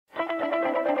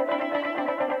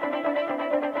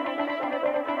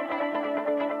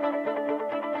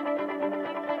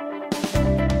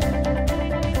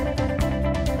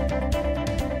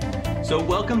So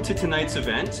welcome to tonight's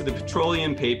event, to the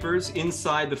Petroleum Papers,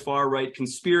 Inside the Far-Right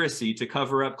Conspiracy to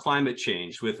Cover Up Climate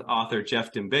Change with author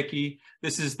Geoff Dembicki.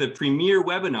 This is the premier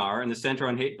webinar in the Center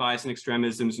on Hate, Bias, and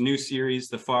Extremism's new series,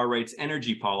 The Far-Right's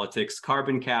Energy Politics,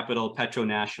 Carbon Capital,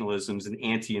 Petronationalisms, and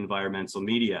Anti-Environmental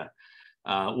Media.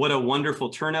 What a wonderful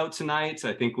turnout tonight.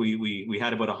 I think we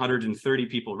had about 130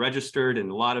 people registered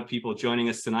and a lot of people joining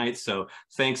us tonight. So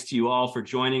thanks to you all for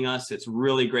joining us. It's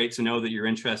really great to know that you're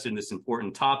interested in this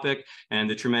important topic and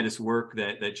the tremendous work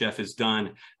that Geoff has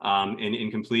done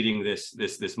in completing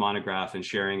this monograph and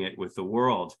sharing it with the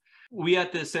world. We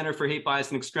at the Center for Hate, Bias,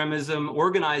 and Extremism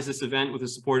organized this event with the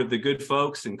support of the good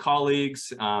folks and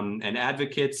colleagues and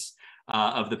advocates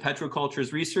of the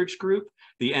Petrocultures Research Group,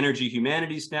 the Energy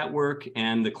Humanities Network,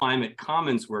 and the Climate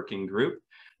Commons Working Group.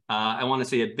 I want to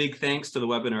say a big thanks to the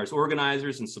webinar's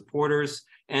organizers and supporters.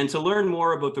 And to learn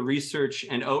more about the research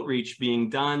and outreach being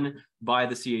done by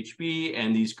the CHB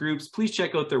and these groups, please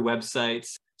check out their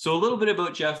websites. So a little bit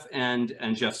about Geoff and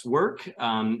Geoff's work.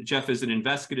 Geoff is an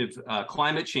investigative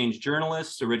climate change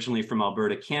journalist, originally from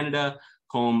Alberta, Canada,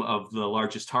 home of the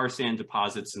largest tar sand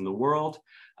deposits in the world.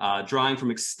 Drawing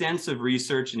from extensive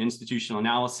research and institutional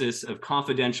analysis of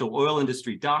confidential oil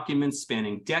industry documents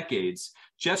spanning decades,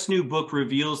 Geoff's new book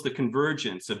reveals the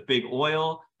convergence of big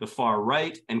oil, the far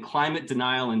right, and climate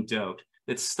denial and doubt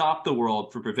that stop the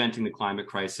world from preventing the climate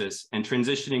crisis and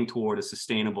transitioning toward a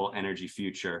sustainable energy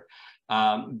future.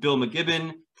 Bill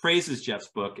McGibbon praises Geoff's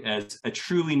book as a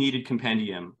truly needed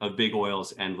compendium of big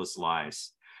oil's endless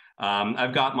lies.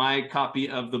 I've got my copy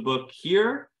of the book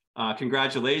here.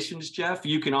 Congratulations, Geoff.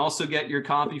 You can also get your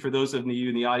copy, for those of you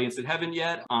in the audience that haven't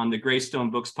yet, on the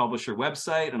Greystone Books Publisher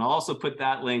website. And I'll also put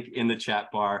that link in the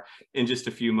chat bar in just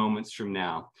a few moments from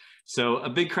now. So a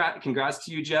big congrats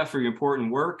to you, Geoff, for your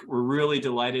important work. We're really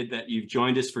delighted that you've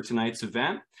joined us for tonight's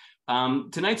event.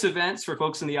 Tonight's events for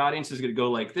folks in the audience is going to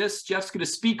go like this. Geoff's going to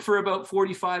speak for about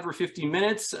 45 or 50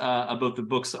 minutes about the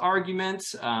book's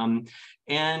arguments.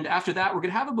 And after that, we're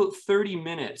going to have about 30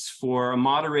 minutes for a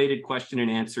moderated question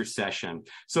and answer session.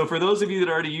 So for those of you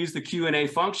that already use the Q&A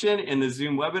function in the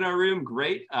Zoom webinar room,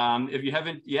 great. If you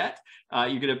haven't yet,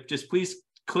 you're going to just please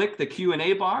click the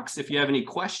Q&A box. If you have any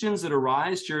questions that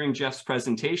arise during Geoff's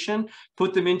presentation,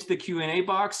 put them into the Q&A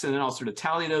box, and then I'll sort of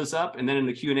tally those up. And then in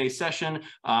the Q&A session,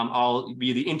 I'll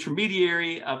be the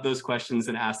intermediary of those questions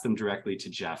and ask them directly to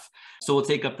Geoff. So we'll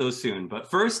take up those soon. But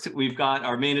first, we've got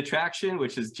our main attraction,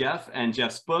 which is Geoff and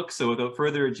Geoff's book. So without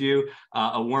further ado,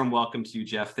 a warm welcome to you,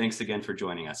 Geoff. Thanks again for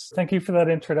joining us. Thank you for that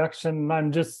introduction.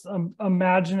 I'm just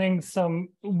imagining some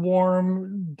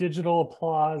warm digital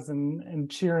applause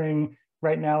and cheering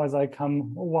right now as I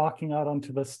come walking out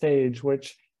onto the stage,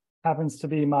 which happens to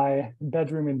be my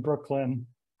bedroom in Brooklyn.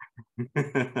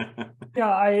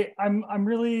 Yeah, I'm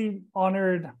really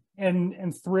honored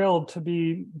and thrilled to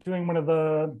be doing one of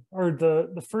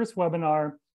the first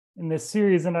webinar in this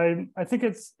series, and I think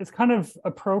it's kind of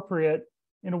appropriate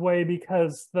in a way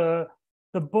because the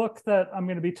book that I'm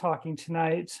going to be talking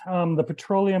tonight, the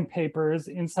Petroleum Papers,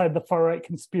 Inside the Far-Right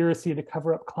Conspiracy to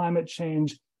Cover Up Climate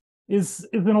Change, is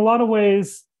in a lot of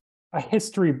ways a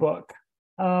history book.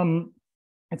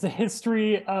 It's a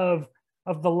history of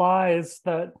the lies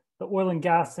that the oil and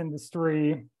gas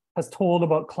industry has told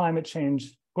about climate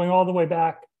change, going all the way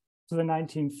back to the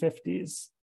 1950s.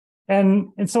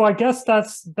 And so I guess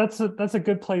that's a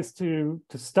good place to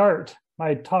start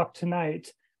my talk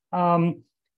tonight.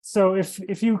 So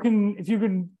if you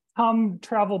can come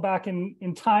travel back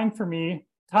in time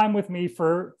with me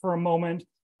for a moment,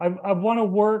 I want to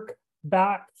work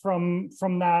back from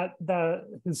the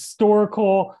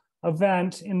historical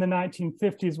event in the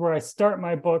 1950s where I start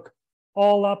my book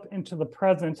all up into the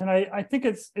present. And I think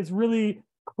it's really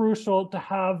crucial to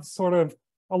have sort of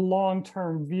a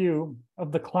long-term view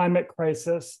of the climate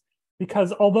crisis,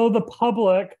 because although the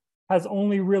public has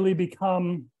only really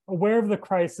become aware of the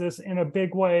crisis in a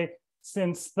big way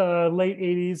since the late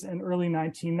 80s and early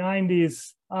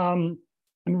 1990s, and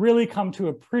really come to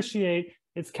appreciate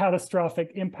its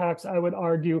catastrophic impacts, I would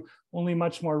argue, only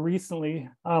much more recently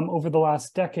over the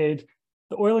last decade.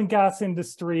 The oil and gas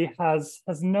industry has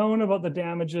known about the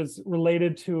damages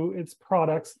related to its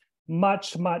products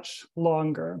much, much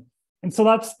longer. And so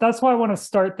that's why I want to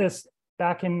start this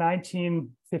back in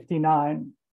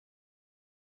 1959.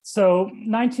 So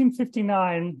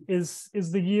 1959 is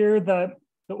the year that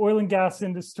the oil and gas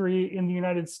industry in the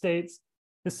United States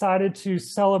decided to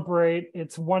celebrate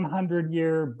its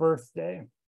 100-year birthday.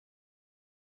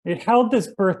 It held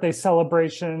this birthday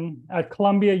celebration at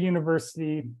Columbia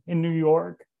University in New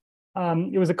York.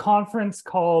 It was a conference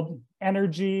called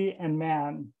Energy and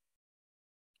Man.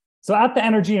 So at the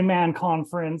Energy and Man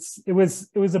conference, it was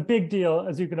a big deal,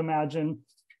 as you could imagine.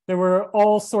 There were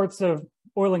all sorts of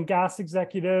oil and gas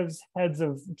executives, heads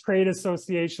of trade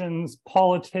associations,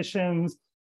 politicians,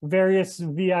 various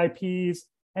VIPs,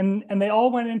 and they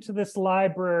all went into this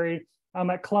library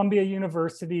at Columbia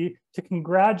University to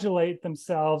congratulate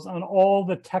themselves on all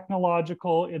the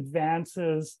technological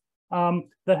advances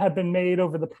that had been made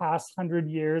over the past 100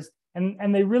 years.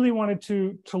 And they really wanted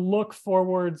to look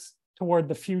forwards toward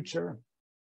the future.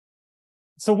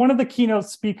 So one of the keynote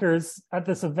speakers at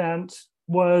this event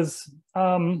was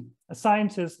a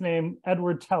scientist named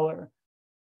Edward Teller.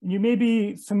 You may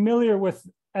be familiar with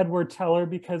Edward Teller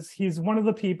because he's one of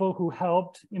the people who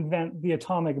helped invent the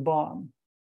atomic bomb.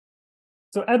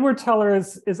 So Edward Teller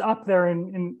is up there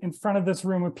in front of this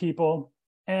room of people,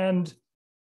 and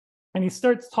he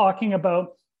starts talking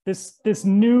about this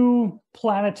new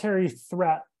planetary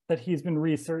threat that he's been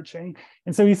researching.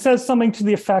 And so he says something to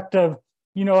the effect of,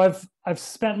 you know, I've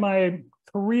spent my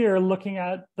career looking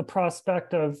at the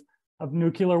prospect of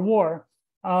nuclear war,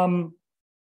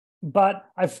 but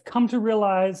I've come to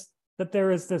realize that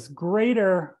there is this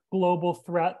greater global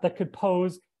threat that could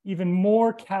pose even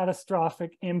more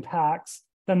catastrophic impacts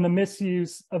than the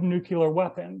misuse of nuclear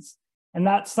weapons. And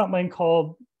that's something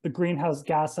called the greenhouse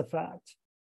gas effect.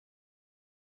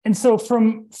 And so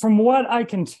from what I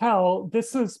can tell,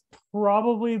 this is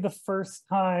probably the first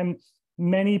time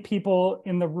many people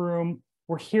in the room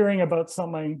were hearing about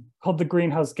something called the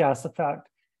greenhouse gas effect.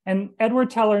 And Edward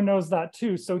Teller knows that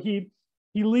too. So he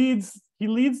leads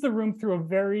the room through a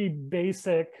very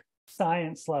basic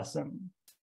science lesson.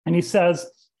 And he says,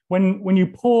 when you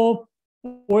pull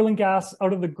oil and gas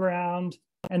out of the ground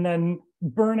and then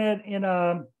burn it in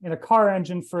a car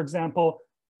engine, for example,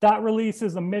 that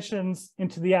releases emissions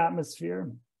into the atmosphere.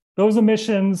 Those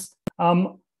emissions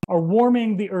are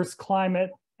warming the Earth's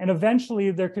climate, and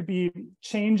eventually there could be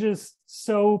changes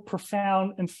so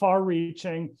profound and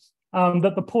far-reaching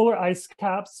that the polar ice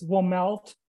caps will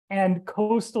melt and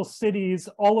coastal cities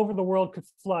all over the world could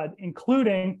flood,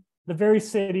 including the very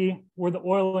city where the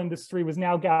oil industry was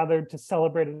now gathered to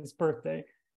celebrate its birthday,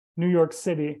 New York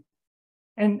City.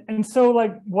 And so,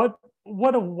 like,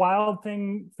 what a wild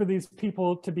thing for these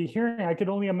people to be hearing. I could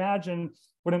only imagine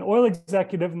what an oil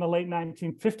executive in the late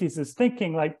 1950s is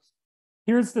thinking. Like,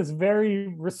 here's this very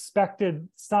respected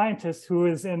scientist who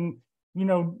is in, you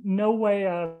know, no way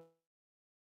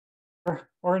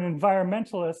or an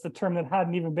environmentalist, a term that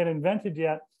hadn't even been invented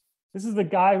yet. This is the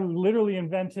guy who literally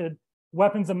invented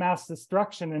weapons of mass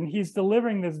destruction, and he's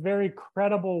delivering this very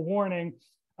credible warning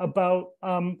about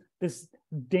this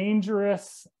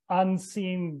dangerous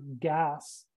unseen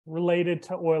gas related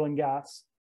to oil and gas.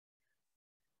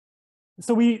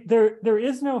 So there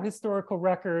is no historical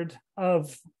record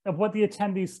of what the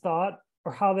attendees thought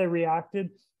or how they reacted,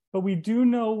 but we do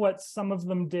know what some of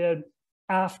them did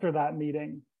after that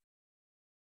meeting.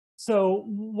 So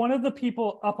one of the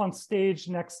people up on stage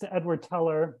next to Edward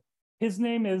Teller, his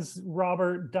name is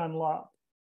Robert Dunlop.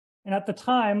 And at the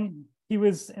time, he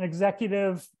was an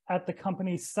executive at the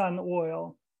company Sun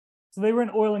Oil. So they were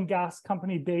an oil and gas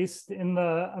company based in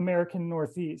the American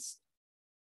Northeast.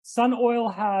 Sun Oil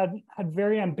had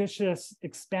very ambitious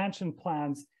expansion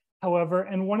plans, however,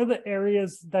 and one of the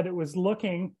areas that it was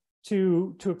looking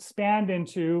to expand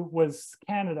into was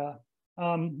Canada,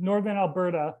 Northern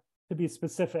Alberta to be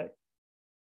specific.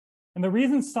 And the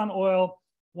reason Sun Oil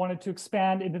wanted to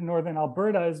expand into Northern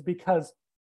Alberta is because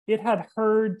it had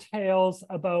heard tales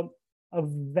about a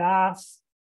vast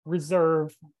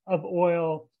reserve of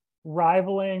oil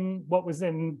rivaling what was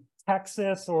in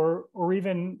Texas or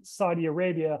even Saudi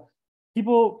Arabia.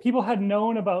 People had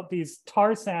known about these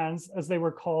tar sands, as they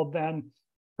were called then,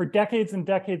 for decades and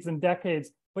decades and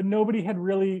decades, but nobody had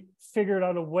really figured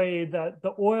out a way that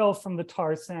the oil from the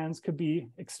tar sands could be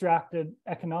extracted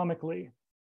economically.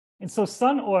 And so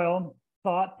Sun Oil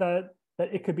thought that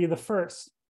it could be the first.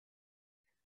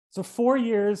 So 4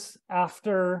 years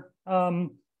after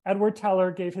Edward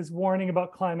Teller gave his warning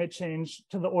about climate change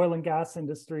to the oil and gas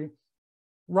industry,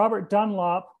 Robert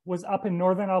Dunlop was up in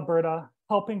Northern Alberta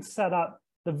helping set up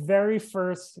the very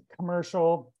first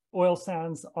commercial oil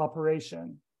sands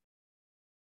operation.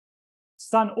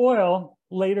 Sun Oil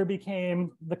later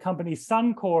became the company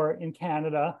Suncor in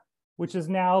Canada, which is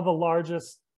now the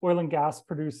largest oil and gas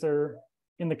producer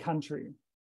in the country.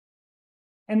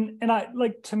 And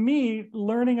to me,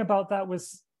 learning about that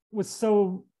was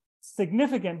so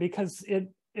significant because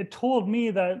it told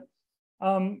me that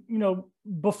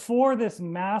before this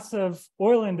massive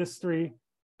oil industry,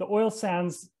 the oil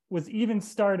sands was even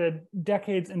started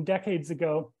decades and decades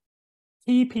ago.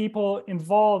 Key people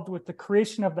involved with the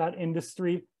creation of that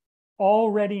industry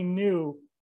already knew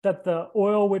that the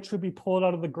oil which would be pulled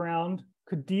out of the ground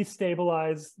could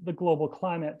destabilize the global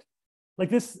climate. Like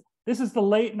this is the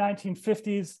late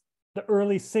 1950s, the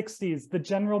early 60s. The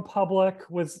general public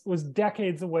was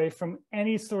decades away from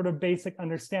any sort of basic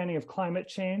understanding of climate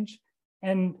change,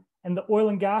 and the oil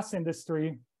and gas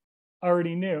industry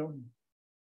already knew.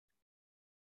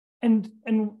 And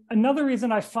another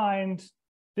reason I find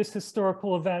this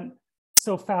historical event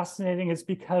so fascinating is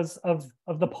because of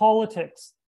the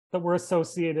politics that were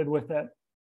associated with it.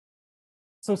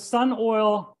 So Sun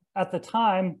Oil at the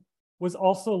time was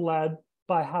also led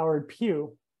by Howard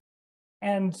Pugh.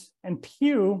 And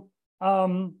Pugh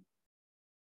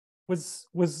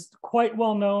was quite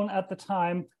well known at the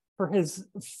time for his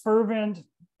fervent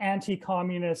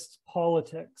anti-communist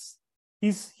politics.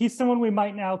 He's someone we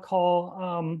might now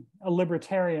call a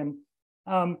libertarian.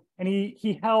 And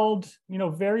he held,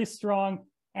 very strong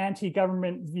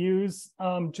anti-government views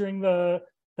during the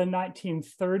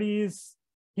 1930s.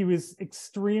 He was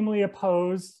extremely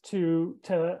opposed to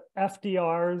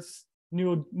FDR's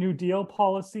New Deal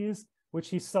policies, which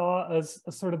he saw as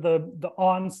a sort of the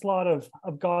onslaught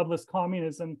of godless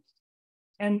communism.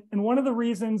 And one of the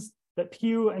reasons that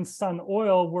Pugh and Sun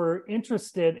Oil were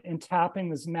interested in tapping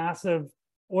this massive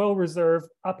oil reserve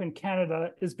up in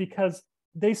Canada is because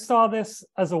they saw this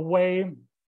as a way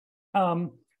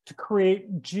to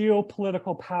create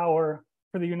geopolitical power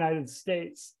for the United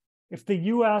States. If the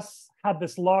US had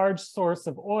this large source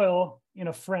of oil in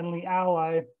a friendly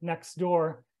ally next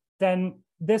door, then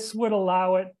this would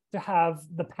allow it to have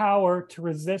the power to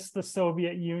resist the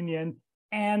Soviet Union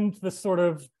and the sort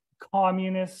of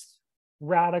communist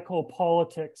radical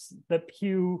politics that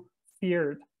Pugh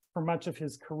feared for much of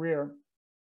his career.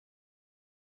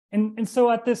 And so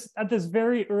at this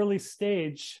very early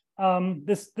stage,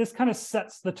 this kind of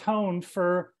sets the tone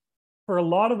for a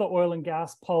lot of the oil and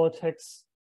gas politics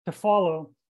to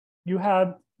follow. You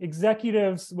had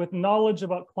executives with knowledge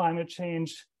about climate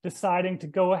change deciding to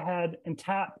go ahead and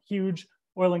tap huge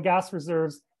oil and gas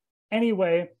reserves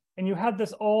anyway. And you had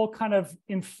this all kind of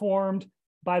informed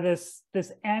by this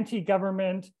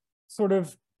anti-government sort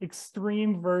of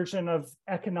extreme version of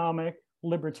economic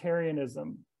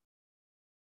libertarianism.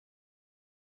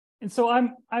 And so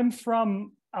I'm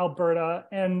from Alberta,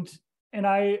 and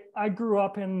I grew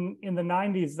up in the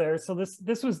 90s there. So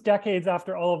this was decades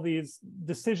after all of these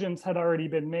decisions had already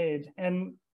been made.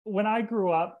 And when I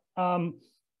grew up, I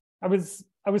was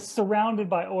surrounded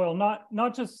by oil,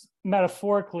 not just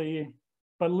metaphorically,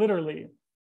 but literally.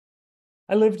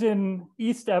 I lived in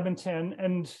East Edmonton,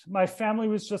 and my family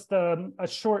was just a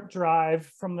short drive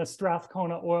from the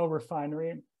Strathcona oil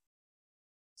refinery.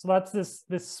 So that's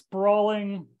this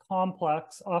sprawling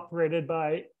complex operated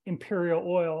by Imperial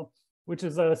Oil, which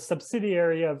is a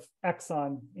subsidiary of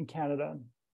Exxon in Canada.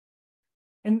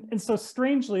 And so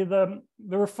strangely, the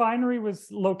refinery was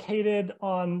located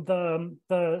on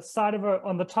the side of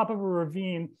on the top of a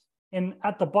ravine, and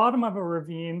at the bottom of a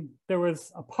ravine there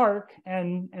was a park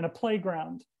and a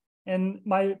playground. And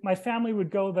my family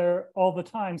would go there all the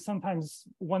time, sometimes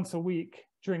once a week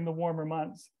during the warmer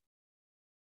months.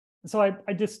 So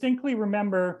I distinctly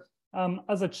remember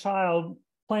as a child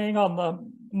playing on the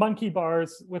monkey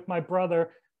bars with my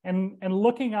brother and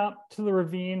looking up to the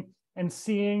ravine and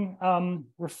seeing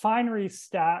refinery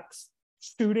stacks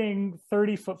shooting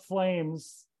 30-foot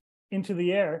flames into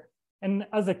the air. And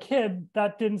as a kid,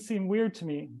 that didn't seem weird to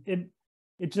me.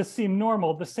 It just seemed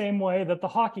normal, the same way that the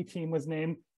hockey team was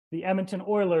named the Edmonton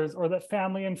Oilers, or that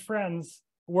family and friends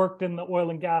worked in the oil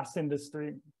and gas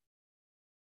industry.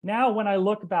 Now, when I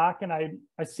look back and I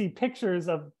see pictures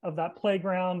of that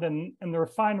playground and the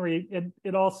refinery,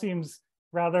 it all seems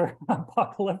rather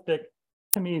apocalyptic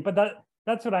to me. But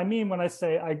that's what I mean when I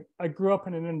say I grew up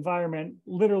in an environment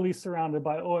literally surrounded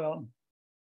by oil.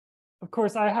 Of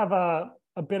course, I have a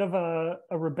bit of a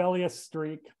rebellious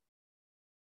streak.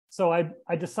 So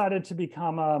I decided to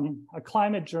become a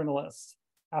climate journalist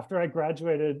after I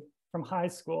graduated from high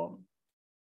school.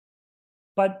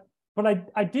 But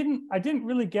I didn't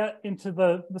really get into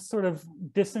the sort of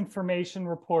disinformation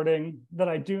reporting that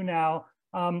I do now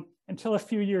until a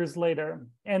few years later.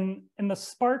 And the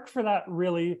spark for that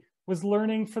really was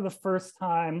learning for the first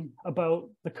time about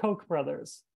the Koch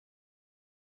brothers.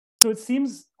 So it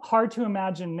seems hard to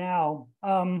imagine now,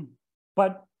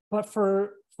 but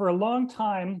for a long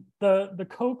time, the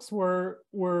Kochs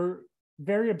were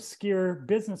very obscure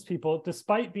business people,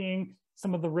 despite being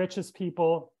some of the richest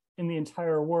people in the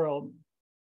entire world.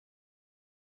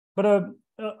 But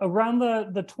around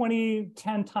the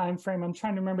 2010 timeframe, I'm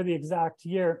trying to remember the exact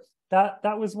year,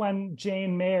 that was when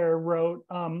Jane Mayer wrote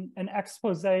an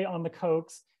expose on the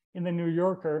Kochs in the New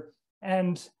Yorker.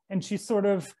 And she sort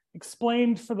of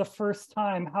explained for the first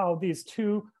time how these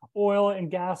two oil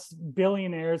and gas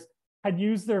billionaires had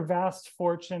used their vast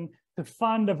fortune to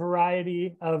fund a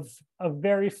variety of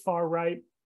very far-right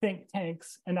think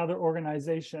tanks and other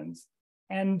organizations.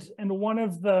 And one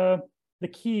of the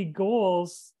key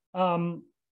goals of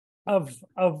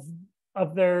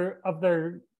their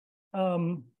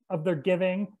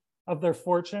giving, of their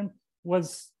fortune,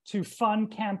 was to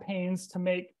fund campaigns to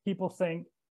make people think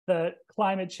that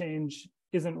climate change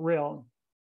isn't real.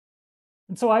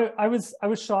 And so I was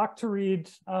shocked to read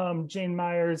Jane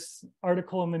Mayer's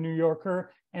article in the New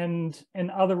Yorker and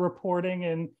other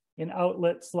reporting in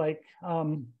outlets like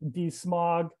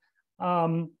DSmog.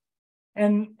 And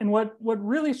what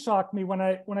really shocked me when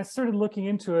I started looking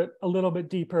into it a little bit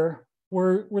deeper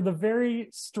were the very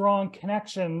strong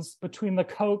connections between the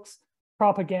Koch's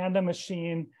propaganda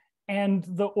machine and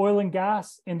the oil and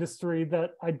gas industry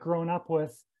that I'd grown up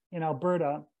with in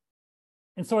Alberta.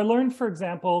 And so I learned, for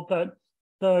example, that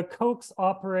the Kochs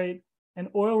operate an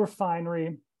oil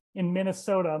refinery in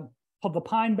Minnesota called the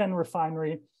Pine Bend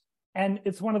Refinery, and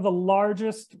it's one of the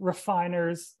largest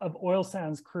refiners of oil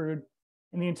sands crude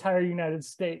in the entire United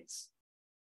States.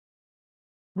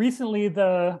 Recently,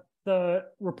 the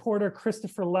reporter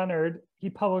Christopher Leonard, he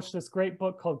published this great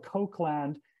book called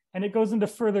Kochland, and it goes into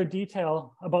further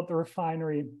detail about the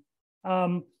refinery.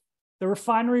 The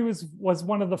refinery was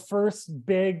one of the first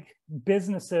big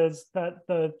businesses that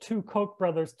the two Koch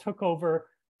brothers took over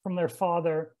from their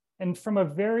father. And from a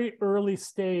very early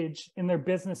stage in their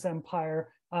business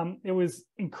empire, it was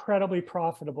incredibly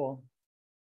profitable.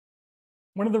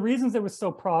 One of the reasons it was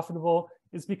so profitable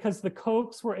is because the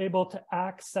Kochs were able to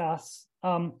access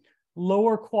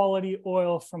lower quality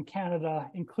oil from Canada,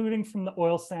 including from the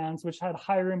oil sands, which had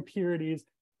higher impurities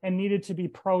and needed to be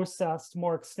processed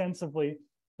more extensively.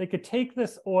 They could take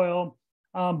this oil,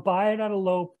 buy it at a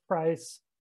low price,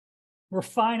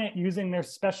 refine it using their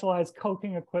specialized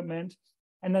coking equipment,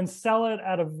 and then sell it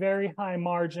at a very high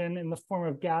margin in the form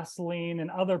of gasoline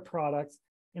and other products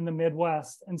in the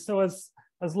Midwest. And so as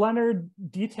Leonard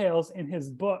details in his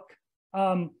book,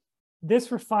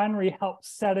 this refinery helped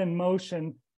set in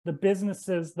motion the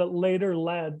businesses that later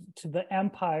led to the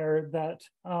empire that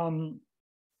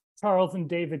Charles and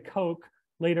David Koch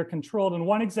later controlled. And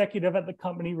one executive at the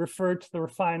company referred to the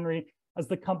refinery as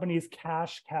the company's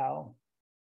cash cow.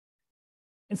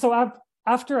 And so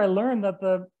after I learned that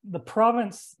the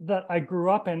province that I grew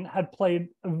up in had played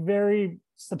a very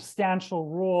substantial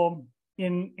role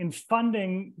in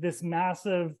funding this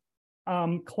massive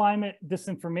climate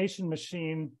disinformation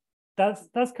machine,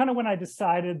 that's kind of when I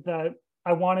decided that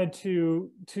I wanted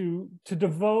to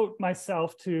devote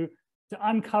myself to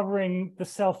uncovering the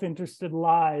self-interested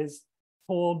lies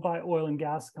told by oil and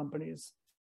gas companies.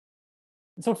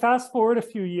 And so fast forward a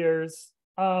few years,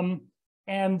 and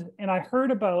I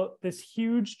heard about this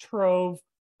huge trove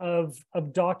of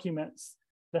documents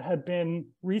that had been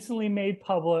recently made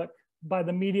public by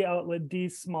the media outlet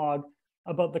DSmog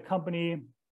about the company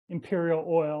Imperial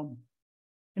Oil.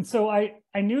 And so I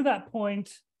knew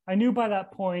by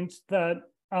that point that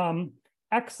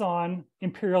Exxon,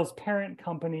 Imperial's parent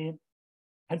company,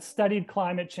 had studied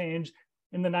climate change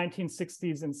in the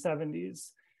 1960s and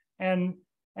 70s. And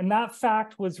that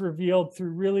fact was revealed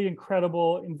through really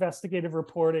incredible investigative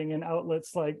reporting in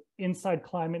outlets like Inside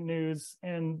Climate News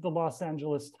and the Los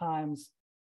Angeles Times.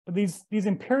 But these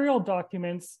Imperial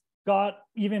documents got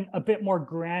even a bit more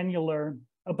granular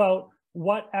about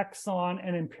what Exxon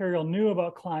and Imperial knew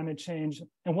about climate change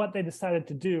and what they decided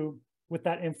to do with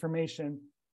that information.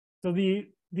 So the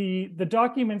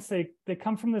documents, they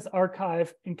come from this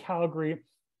archive in Calgary,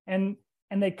 and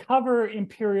they cover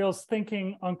Imperial's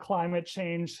thinking on climate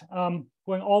change,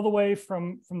 going all the way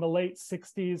from the late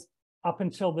 60s up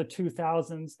until the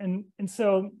 2000s. And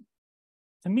so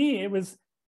to me, it was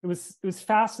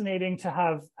fascinating to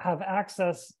have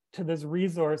access to this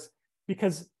resource,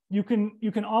 because you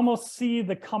can almost see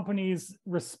the company's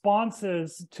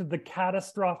responses to the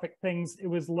catastrophic things it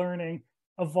was learning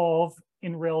evolve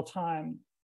in real time.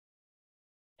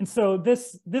 And so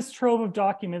this trove of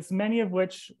documents, many of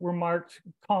which were marked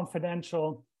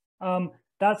confidential,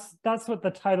 that's what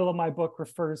the title of my book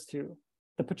refers to,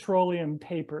 the Petroleum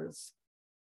Papers.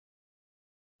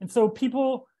 And so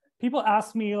people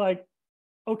ask me, like,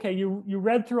 okay, you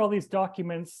read through all these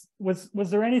documents. Was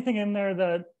there anything in there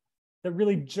that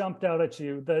really jumped out at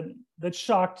you, that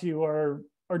shocked you or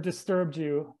disturbed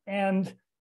you? And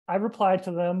I replied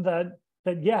to them that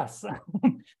yes,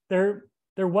 there's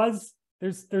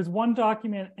one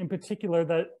document in particular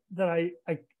that I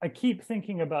keep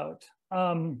thinking about.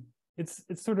 It's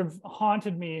sort of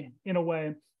haunted me in a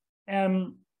way.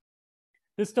 And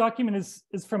This document is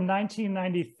from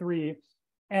 1993,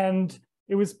 and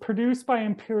it was produced by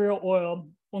Imperial Oil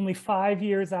only 5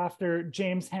 years after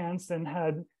James Hansen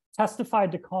had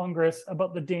testified to Congress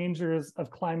about the dangers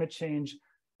of climate change,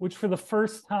 which for the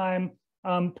first time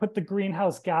put the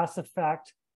greenhouse gas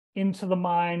effect into the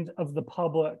mind of the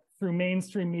public through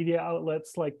mainstream media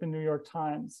outlets like the New York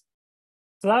Times.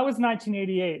 So that was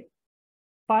 1988.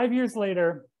 5 years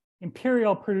later,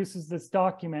 Imperial produces this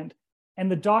document,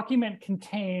 and the document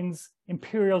contains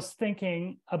Imperial's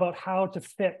thinking about how to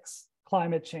fix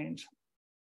climate change.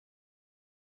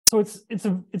 So it's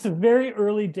a very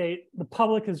early date. The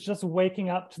public is just waking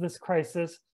up to this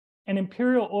crisis, and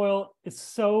Imperial Oil is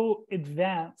so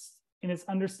advanced in its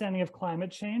understanding of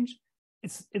climate change.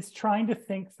 It's trying to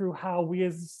think through how we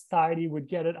as a society would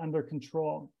get it under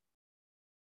control.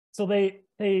 So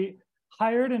they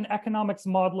hired an economics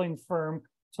modeling firm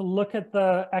to look at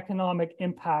the economic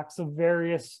impacts of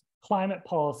various climate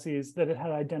policies that it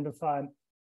had identified.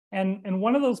 And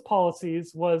one of those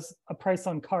policies was a price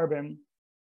on carbon.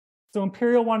 So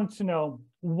Imperial wanted to know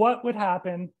what would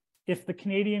happen if the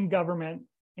Canadian government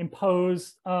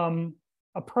imposed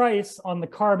a price on the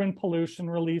carbon pollution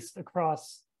released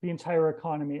across the entire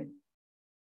economy.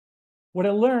 What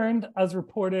it learned, as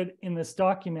reported in this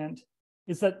document,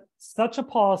 is that such a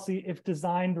policy, if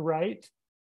designed right,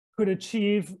 could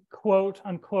achieve, quote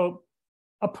unquote,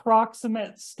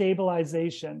 approximate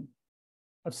stabilization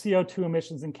of CO2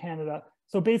 emissions in Canada.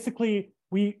 So basically,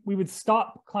 we would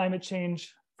stop climate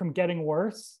change from getting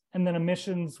worse, and then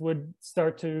emissions would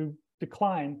start to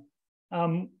decline.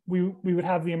 We would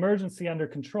have the emergency under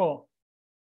control.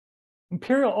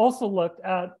 Imperial also looked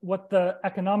at what the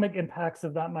economic impacts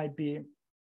of that might be.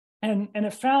 And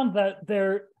it found that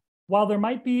while there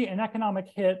might be an economic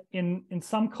hit in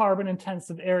some carbon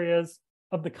intensive areas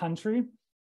of the country,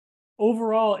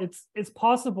 overall, it's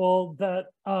possible that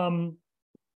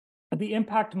the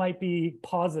impact might be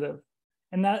positive.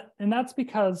 And that's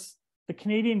because the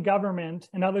Canadian government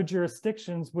and other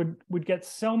jurisdictions would get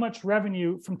so much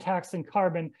revenue from taxing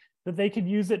carbon that they could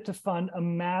use it to fund a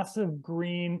massive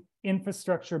green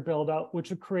infrastructure build out, which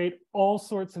would create all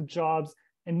sorts of jobs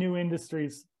and new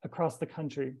industries across the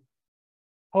country.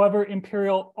 However,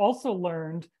 Imperial also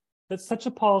learned that such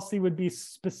a policy would be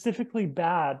specifically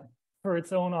bad for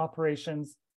its own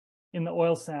operations in the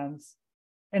oil sands.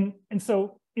 And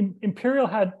so Imperial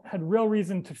had real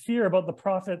reason to fear about the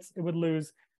profits it would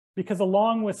lose, because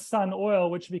along with Sun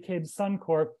Oil, which became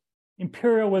Suncorp,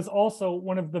 Imperial was also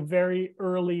one of the very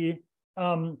early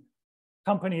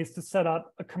companies to set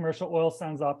up a commercial oil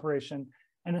sands operation,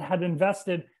 and it had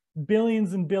invested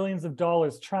billions and billions of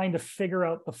dollars trying to figure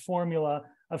out the formula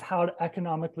of how to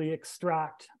economically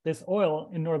extract this oil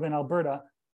in northern Alberta.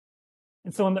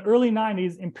 And so in the early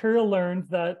 90s, Imperial learned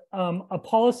that a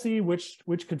policy which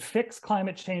could fix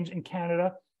climate change in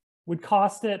Canada would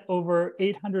cost it over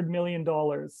 $800 million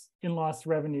in lost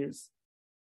revenues.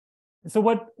 And so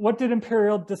what did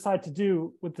Imperial decide to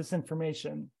do with this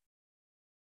information?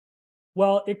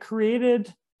 Well, it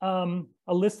created a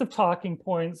list of talking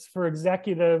points for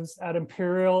executives at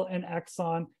Imperial and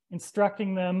Exxon,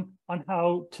 instructing them on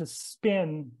how to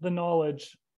spin the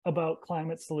knowledge about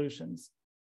climate solutions.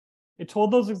 It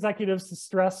told those executives to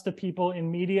stress to people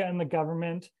in media and the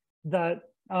government that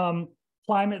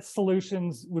climate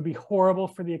solutions would be horrible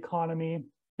for the economy.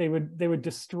 They would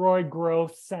destroy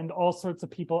growth, send all sorts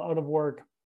of people out of work.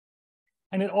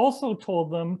 And it also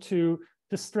told them to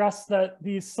stress that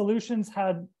these solutions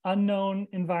had unknown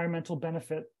environmental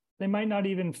benefit. They might not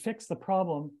even fix the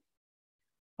problem.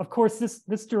 Of course,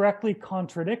 this directly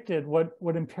contradicted what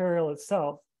Imperial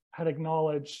itself had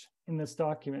acknowledged in this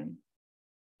document.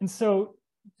 And so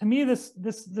to me, this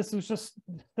was just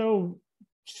so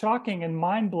shocking and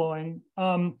mind-blowing.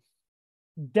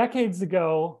 Decades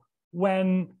ago,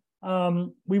 when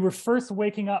we were first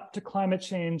waking up to climate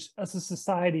change as a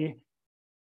society,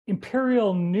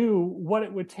 Imperial knew what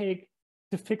it would take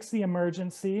to fix the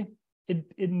emergency.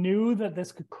 It knew that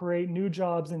this could create new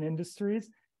jobs and industries,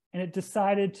 and it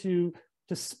decided to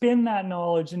spin that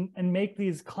knowledge and make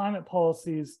these climate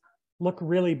policies look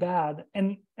really bad.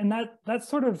 And that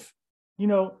sort of, you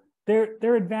know,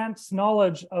 their advanced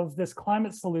knowledge of this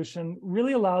climate solution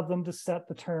really allowed them to set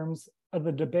the terms of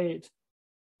the debate.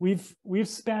 We've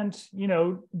spent, you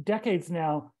know, decades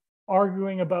now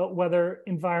arguing about whether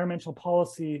environmental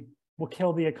policy will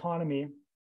kill the economy.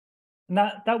 And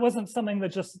that wasn't something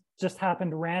that just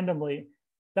happened randomly.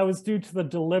 That was due to the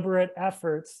deliberate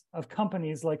efforts of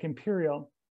companies like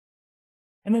Imperial.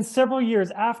 And then several years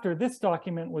after this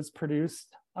document was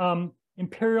produced,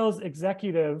 Imperial's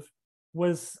executive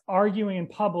was arguing in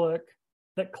public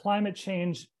that climate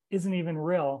change isn't even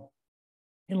real.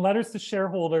 In letters to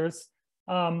shareholders,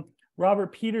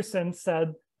 Robert Peterson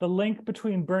said the link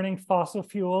between burning fossil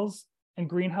fuels and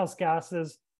greenhouse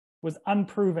gases was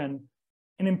unproven.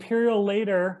 And Imperial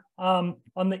later, on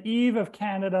the eve of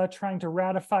Canada trying to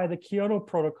ratify the Kyoto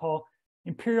Protocol,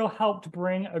 Imperial helped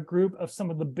bring a group of some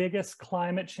of the biggest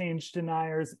climate change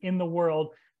deniers in the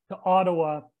world to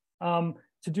Ottawa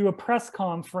to do a press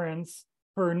conference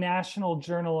for national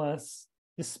journalists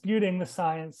disputing the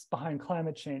science behind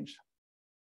climate change.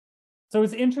 So it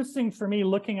was interesting for me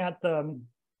looking at the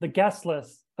guest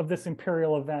list of this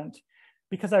Imperial event,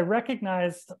 because I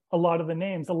recognized a lot of the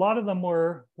names. A lot of them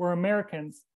were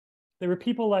Americans. There were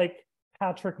people like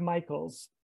Patrick Michaels.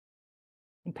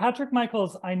 And Patrick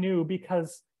Michaels I knew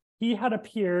because he had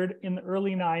appeared in the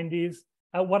early 90s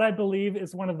at what I believe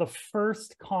is one of the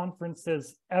first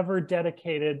conferences ever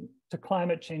dedicated to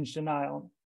climate change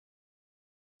denial.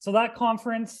 So that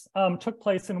conference took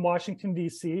place in Washington,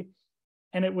 D.C.,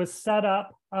 and it was set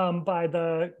up by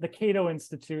the Cato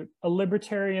Institute, a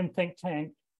libertarian think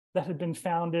tank that had been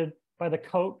founded by the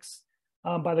Kochs,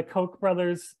 by the Koch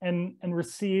brothers, and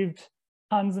received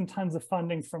tons and tons of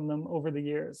funding from them over the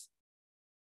years.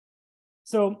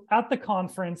 So at the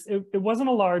conference, it wasn't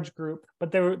a large group,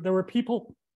 but there were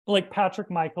people like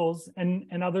Patrick Michaels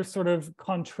and other sort of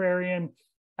contrarian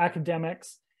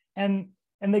academics, and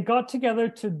they got together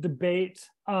to debate,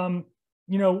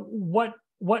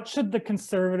 what should the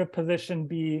conservative position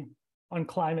be on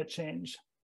climate change?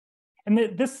 And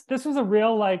this was a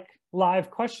real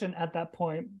live question at that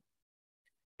point,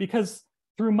 because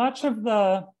through much of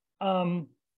the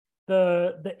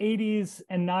 80s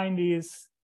and 90s,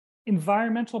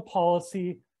 environmental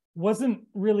policy wasn't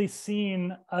really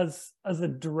seen as a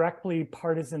directly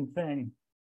partisan thing.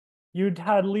 You'd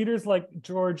had leaders like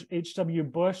George H.W.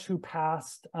 Bush, who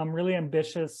passed really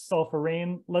ambitious sulfur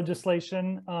rain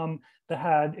legislation that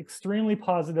had extremely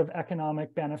positive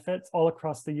economic benefits all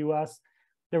across the US.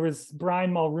 There was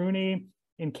Brian Mulroney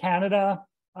in Canada,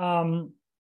 who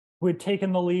had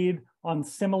taken the lead on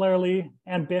similarly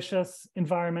ambitious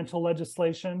environmental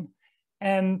legislation.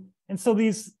 And so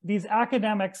these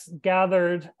academics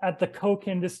gathered at the Koch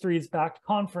Industries backed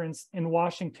conference in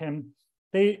Washington.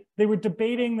 They were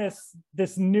debating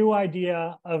this new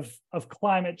idea of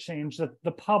climate change that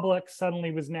the public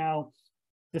suddenly was now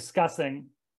discussing.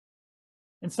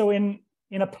 And so in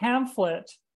a pamphlet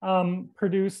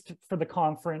produced for the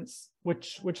conference,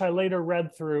 which I later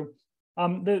read through,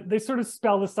 they sort of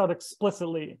spell this out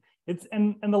explicitly.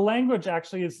 And the language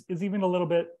actually is even a little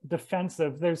bit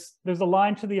defensive. There's a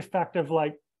line to the effect of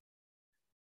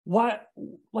what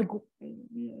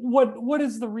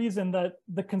is the reason that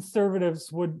the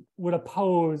conservatives would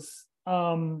oppose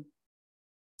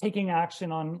taking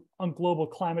action on global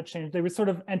climate change? They were sort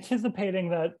of anticipating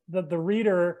that the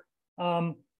reader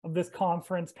of this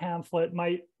conference pamphlet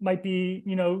might be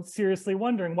seriously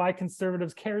wondering why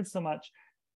conservatives cared so much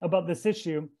about this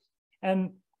issue.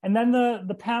 And then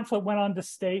the pamphlet went on to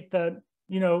state that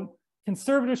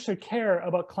conservatives should care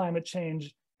about climate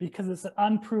change because it's an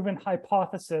unproven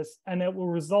hypothesis and it will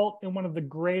result in one of the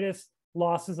greatest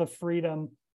losses of freedom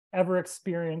ever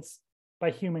experienced by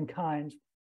humankind.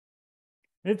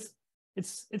 It's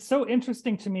so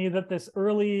interesting to me that this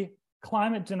early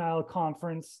climate denial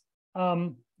conference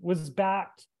was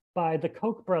backed by the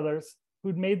Koch brothers,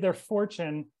 who'd made their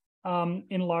fortune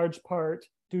in large part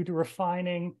due to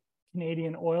refining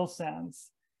Canadian oil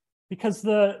sands. Because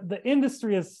the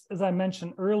industry, as I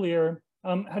mentioned earlier,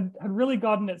 had really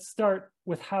gotten its start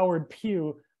with Howard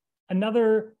Pugh,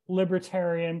 another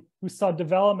libertarian who saw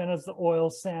development as the oil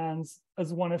sands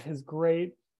as one of his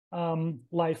great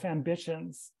life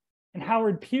ambitions. And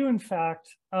Howard Pugh, in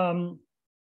fact,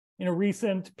 in a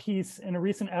recent piece, in a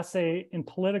recent essay in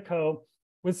Politico,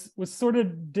 was sort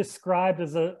of described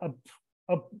as a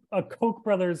Koch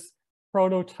brothers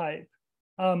prototype.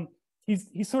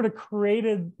 He sort of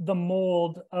created the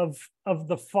mold of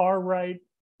the far right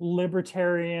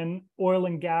libertarian oil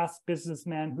and gas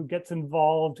businessman who gets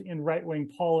involved in right-wing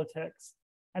politics.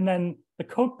 And then the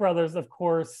Koch brothers, of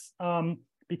course,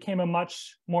 became a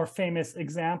much more famous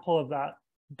example of that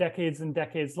decades and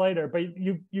decades later. But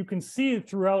you can see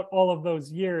throughout all of those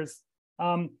years,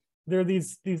 there are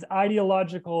these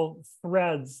ideological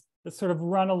threads that sort of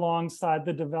run alongside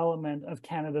the development of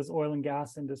Canada's oil and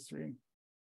gas industry.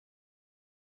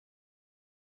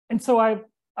 And so I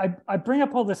bring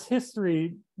up all this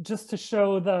history just to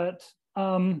show that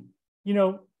none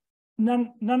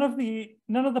of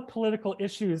the political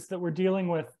issues that we're dealing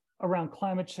with around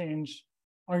climate change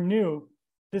are new.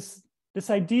 This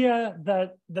idea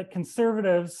that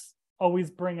conservatives always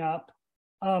bring up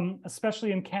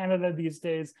especially in Canada these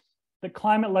days, that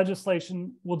climate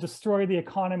legislation will destroy the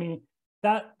economy.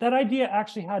 That idea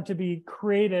actually had to be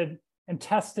created and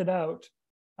tested out.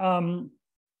 And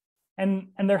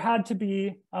there had to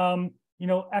be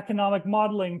economic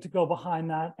modeling to go behind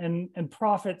that, and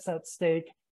profits at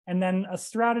stake, and then a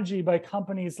strategy by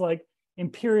companies like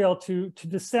Imperial to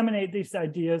disseminate these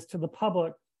ideas to the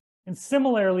public. And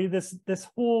similarly, this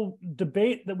whole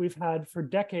debate that we've had for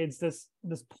decades, this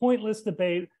pointless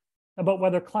debate about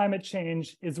whether climate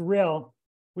change is real,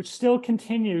 which still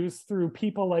continues through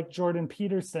people like Jordan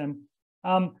Peterson,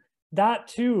 that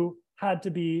too had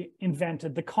to be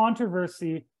invented. The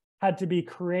controversy had to be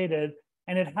created,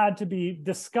 and it had to be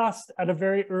discussed at a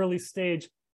very early stage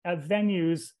at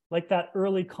venues like that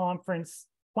early conference,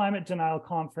 climate denial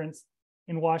conference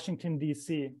in Washington,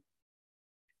 D.C.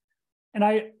 And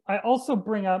I also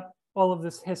bring up all of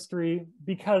this history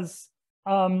because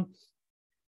the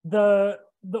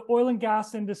oil and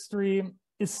gas industry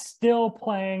is still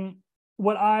playing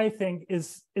what I think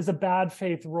is a bad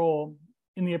faith role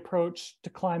in the approach to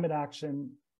climate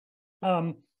action.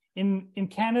 In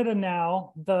Canada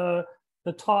now, the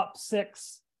top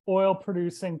 6 oil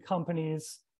producing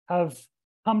companies have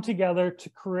come together to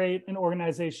create an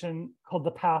organization called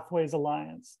the Pathways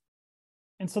Alliance.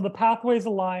 And so the Pathways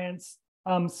Alliance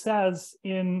says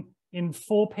in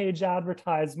full page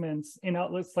advertisements in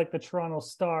outlets like the Toronto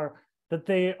Star that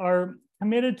they are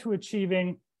committed to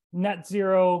achieving net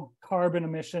zero carbon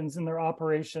emissions in their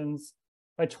operations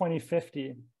by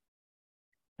 2050.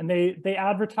 And they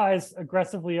advertise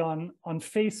aggressively on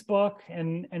Facebook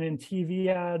and in TV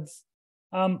ads.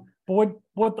 But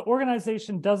what the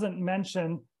organization doesn't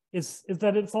mention is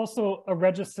that it's also a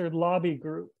registered lobby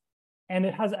group, and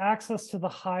it has access to the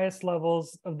highest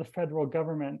levels of the federal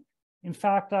government. In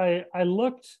fact, I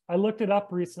looked it up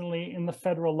recently in the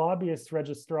Federal Lobbyist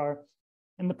Registrar,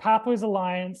 and the Pathways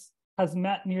Alliance has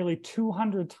met nearly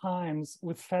 200 times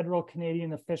with federal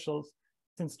Canadian officials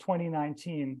since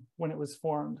 2019, when it was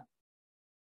formed.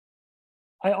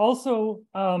 I also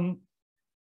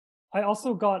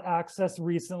got access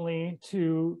recently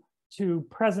to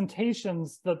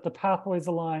presentations that the Pathways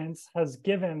Alliance has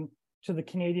given to the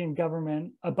Canadian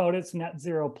government about its net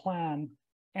zero plan.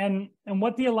 And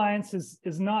what the Alliance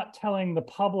is not telling the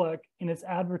public in its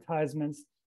advertisements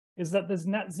is that this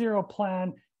net zero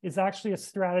plan is actually a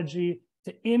strategy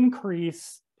to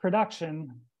increase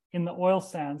production in the oil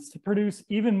sands, to produce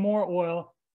even more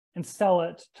oil and sell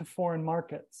it to foreign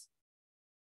markets.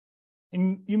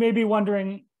 And you may be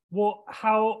wondering, well,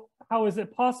 how is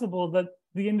it possible that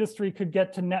the industry could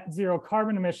get to net zero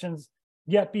carbon emissions,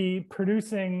 yet be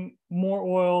producing more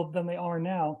oil than they are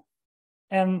now?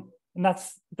 And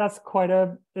that's quite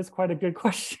a good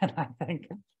question, I think.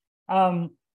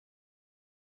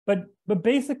 But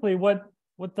basically, what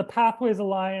the Pathways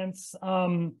Alliance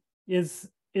is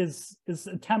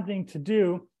attempting to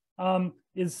do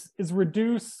is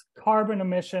reduce carbon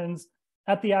emissions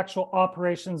at the actual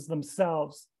operations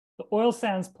themselves. The oil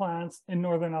sands plants in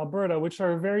northern Alberta, which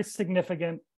are a very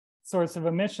significant source of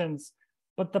emissions,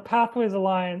 but the Pathways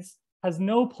Alliance has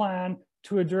no plan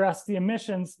to address the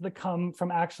emissions that come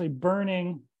from actually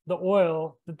burning the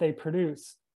oil that they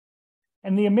produce.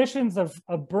 And the emissions of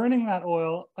burning that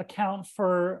oil account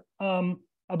for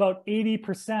about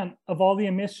 80% of all the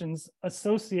emissions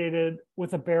associated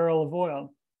with a barrel of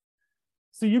oil.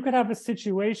 So you could have a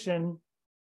situation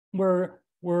where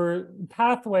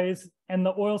Pathways and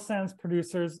the oil sands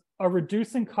producers are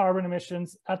reducing carbon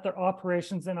emissions at their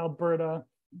operations in Alberta,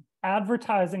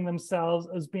 advertising themselves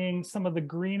as being some of the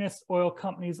greenest oil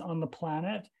companies on the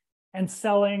planet, and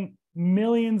selling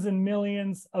millions and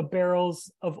millions of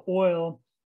barrels of oil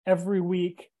every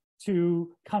week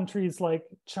to countries like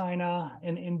China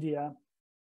and India.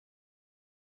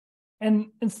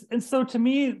 And so to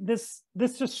me, this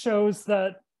just shows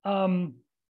that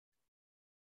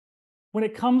when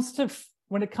it comes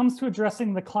to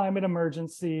addressing the climate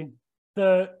emergency,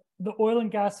 the oil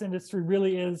and gas industry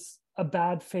really is a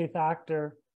bad faith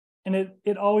actor, and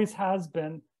it always has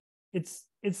been.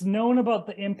 It's known about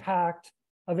the impact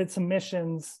of its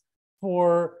emissions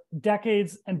for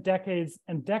decades and decades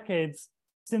and decades,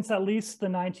 since at least the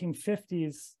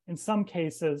 1950s in some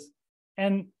cases,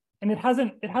 and it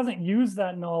hasn't used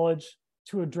that knowledge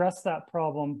to address that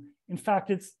problem. In fact,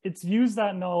 it's used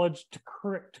that knowledge to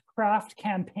craft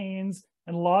campaigns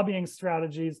and lobbying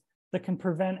strategies that can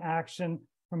prevent action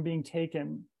from being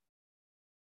taken.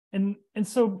 And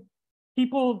so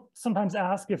people sometimes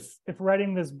ask if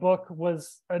writing this book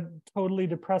was a totally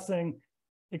depressing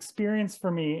experience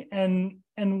for me. And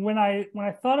when I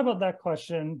thought about that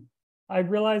question, I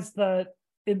realized that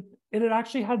it had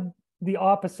actually had the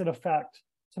opposite effect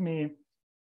to me.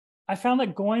 I found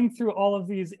that going through all of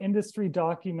these industry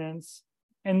documents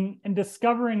and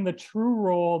discovering the true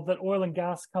role that oil and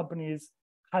gas companies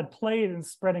had played in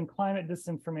spreading climate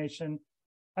disinformation,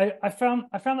 I found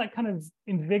that kind of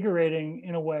invigorating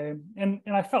in a way, and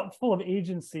I felt full of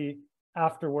agency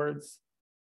afterwards.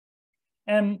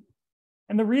 And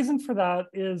the reason for that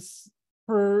is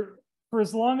for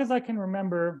as long as I can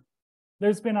remember,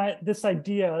 there's been this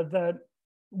idea that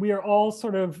we are all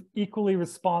sort of equally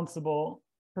responsible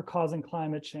for causing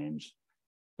climate change.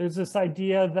 There's this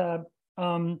idea that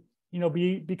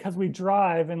because we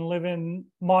drive and live in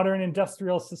modern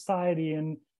industrial society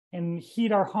and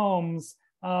heat our homes,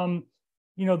 that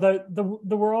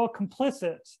we're all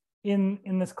complicit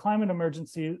in this climate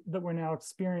emergency that we're now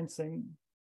experiencing.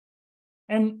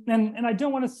 And I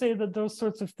don't want to say that those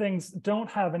sorts of things don't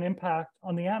have an impact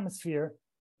on the atmosphere,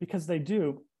 because they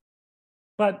do.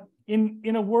 But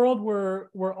in a world where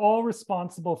we're all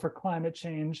responsible for climate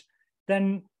change,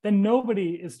 then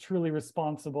nobody is truly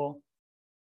responsible.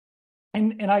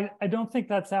 And I don't think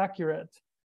that's accurate.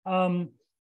 Through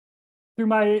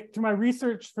my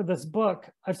research for this book,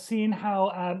 I've seen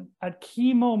how at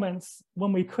key moments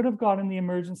when we could have gotten the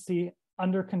emergency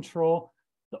under control,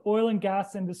 the oil and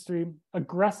gas industry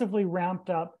aggressively ramped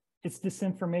up its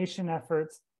disinformation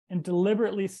efforts and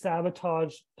deliberately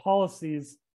sabotaged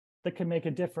policies that could make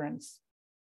a difference.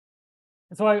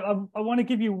 And so I want to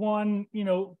give you one,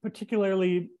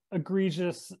 particularly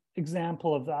egregious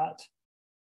example of that.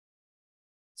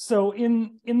 So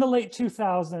in the late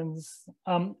 2000s,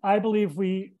 I believe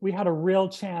we had a real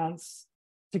chance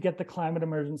to get the climate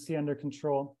emergency under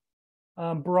control.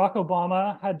 Barack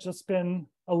Obama had just been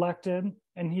elected,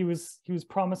 and he was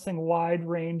promising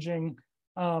wide-ranging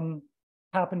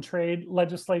cap and trade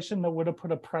legislation that would have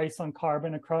put a price on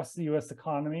carbon across the U.S.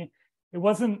 economy. It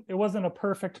wasn't a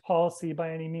perfect policy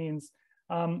by any means,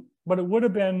 but it would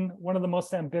have been one of the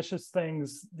most ambitious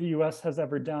things the U.S. has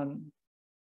ever done.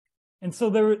 And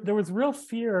so there was real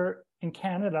fear in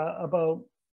Canada about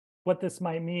what this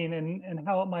might mean and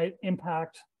how it might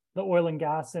impact the oil and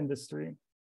gas industry.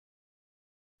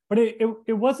 But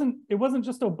it wasn't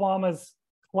just Obama's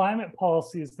climate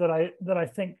policies that I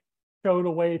think showed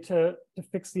a way to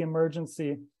fix the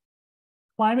emergency.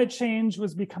 Climate change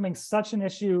was becoming such an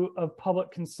issue of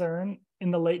public concern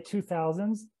in the late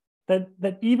 2000s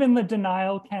that even the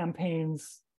denial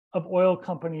campaigns of oil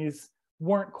companies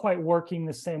weren't quite working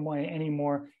the same way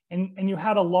anymore. And you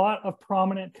had a lot of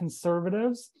prominent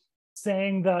conservatives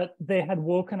saying that they had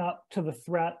woken up to the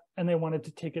threat and they wanted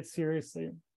to take it seriously.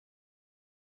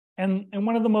 And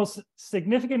one of the most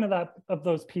significant of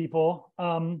those people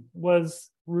was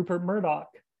Rupert Murdoch,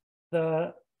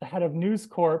 the head of News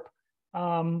Corp,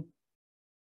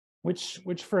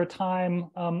 which for a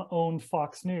time owned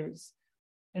Fox News.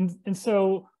 And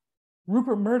so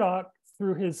Rupert Murdoch,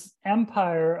 through his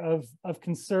empire of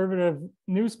conservative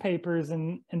newspapers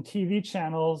and TV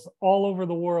channels all over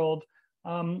the world,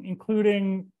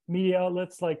 including media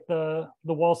outlets like the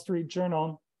Wall Street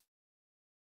Journal,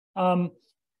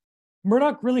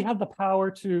 Murdoch really had the power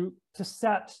to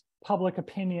set public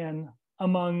opinion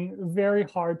among very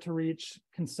hard to reach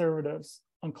conservatives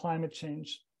on climate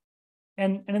change.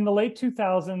 And in the late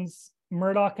 2000s,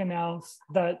 Murdoch announced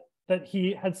that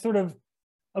he had sort of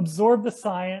absorbed the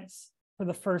science for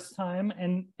the first time,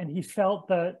 and he felt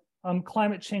that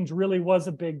climate change really was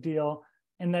a big deal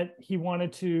and that he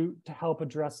wanted to help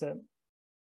address it.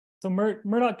 So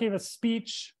Murdoch gave a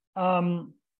speech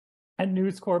at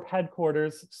News Corp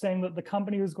headquarters saying that the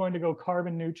company was going to go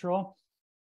carbon neutral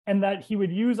and that he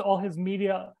would use all his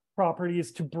media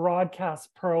properties to broadcast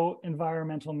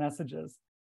pro-environmental messages,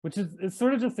 which is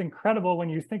sort of just incredible when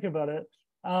you think about it.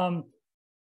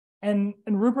 And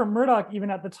Rupert Murdoch,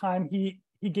 even at the time, he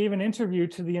gave an interview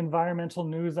to the environmental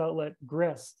news outlet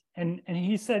Grist, and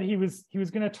he said he was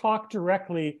going to talk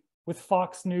directly with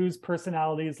Fox News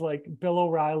personalities like Bill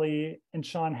O'Reilly and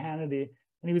Sean Hannity,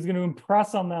 and he was going to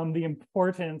impress on them the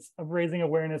importance of raising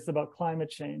awareness about climate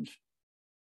change.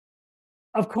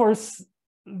 Of course,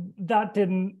 that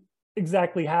didn't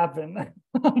exactly happen.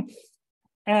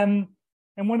 And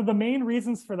one of the main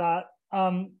reasons for that,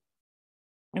 and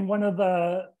one of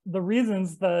the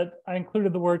reasons that I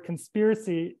included the word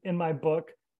conspiracy in my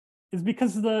book, is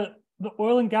because the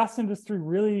oil and gas industry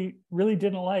really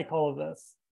didn't like all of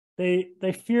this.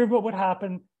 They feared what would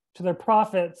happen to their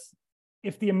profits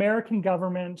if the American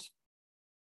government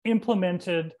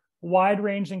implemented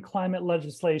wide-ranging climate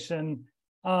legislation,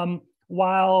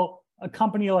 while a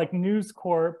company like News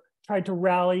Corp tried to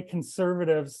rally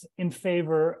conservatives in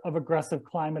favor of aggressive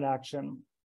climate action.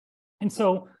 And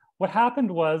so what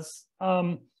happened was,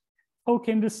 Koch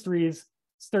Industries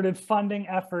started funding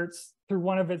efforts through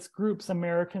one of its groups,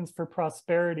 Americans for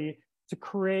Prosperity, to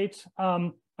create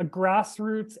a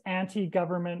grassroots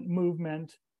anti-government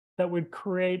movement that would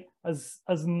create as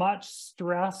much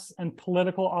stress and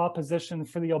political opposition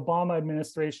for the Obama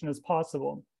administration as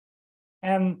possible.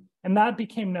 And that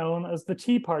became known as the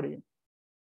Tea Party.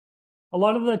 A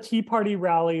lot of the Tea Party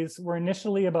rallies were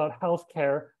initially about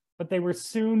healthcare, but they were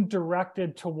soon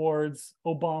directed towards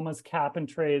Obama's cap and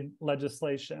trade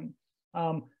legislation,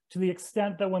 to the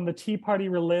extent that when the Tea Party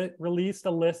released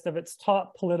a list of its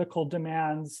top political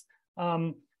demands,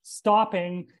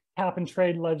 stopping cap and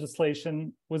trade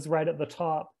legislation was right at the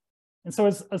top. And so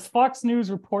as Fox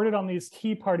News reported on these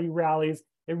Tea Party rallies,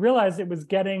 it realized it was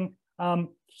getting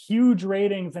huge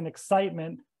ratings and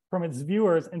excitement from its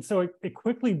viewers. And so it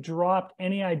quickly dropped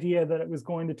any idea that it was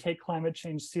going to take climate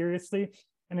change seriously.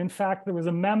 And in fact, there was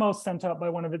a memo sent out by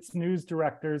one of its news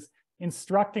directors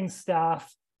instructing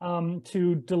staff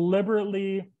to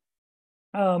deliberately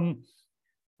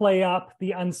play up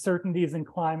the uncertainties in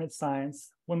climate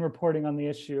science when reporting on the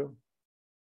issue.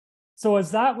 So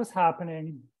as that was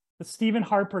happening, the Stephen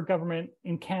Harper government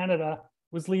in Canada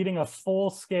was leading a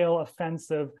full-scale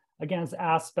offensive against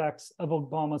aspects of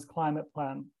Obama's climate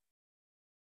plan.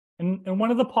 And one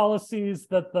of the policies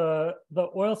that the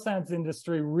oil sands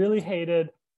industry really hated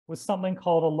was something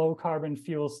called a low carbon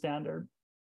fuel standard.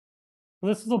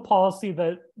 This is a policy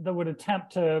that would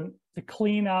attempt to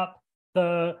clean up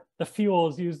the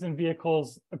fuels used in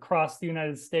vehicles across the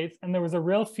United States. And there was a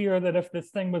real fear that if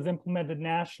this thing was implemented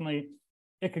nationally,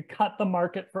 it could cut the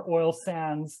market for oil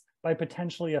sands by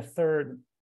potentially a third.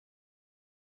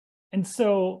 And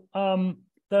so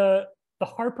the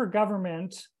Harper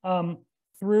government,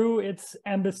 through its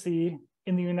embassy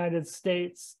in the United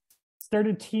States,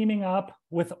 started teaming up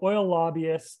with oil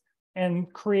lobbyists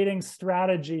and creating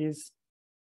strategies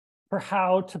for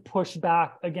how to push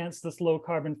back against this low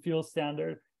carbon fuel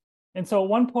standard. And so at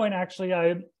one point, actually,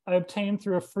 I obtained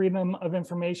through a Freedom of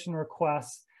Information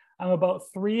request about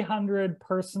 300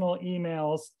 personal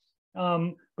emails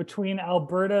between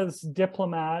Alberta's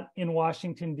diplomat in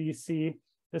Washington, D.C.,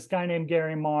 this guy named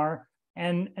Gary Marr,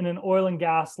 and an oil and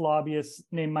gas lobbyist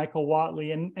named Michael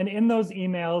Watley. And in those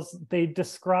emails, they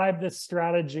described this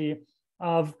strategy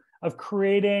of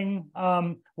creating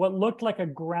what looked like a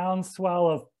groundswell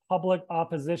of public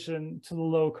opposition to the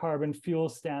low carbon fuel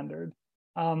standard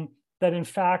that in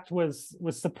fact was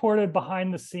supported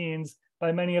behind the scenes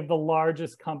by many of the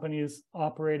largest companies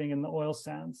operating in the oil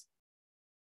sands.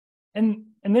 And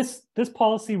this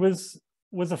policy was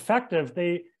effective.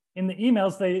 In the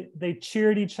emails, they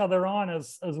cheered each other on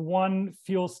as one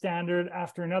fuel standard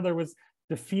after another was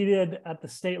defeated at the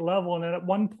state level. And at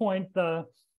one point, the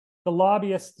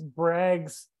lobbyist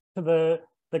brags to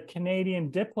the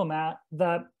Canadian diplomat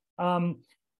that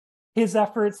his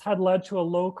efforts had led to a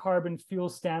low carbon fuel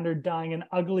standard dying an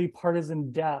ugly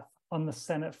partisan death on the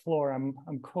Senate floor.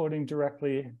 I'm quoting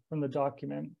directly from the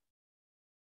document.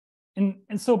 And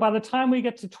so by the time we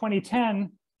get to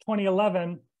 2010,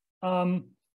 2011,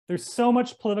 there's so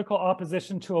much political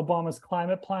opposition to Obama's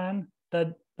climate plan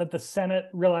that the Senate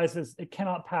realizes it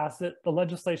cannot pass it. The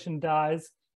legislation dies.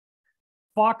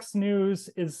 Fox News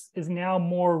is now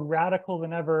more radical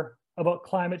than ever about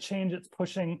climate change. It's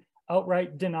pushing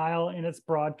outright denial in its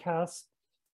broadcasts.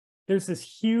 There's this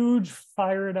huge,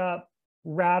 fired up,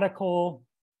 radical,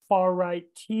 far-right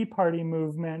Tea Party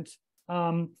movement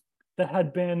that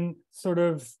had been sort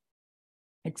of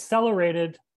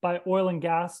accelerated by oil and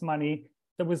gas money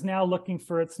that was now looking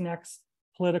for its next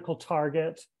political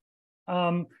target.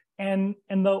 And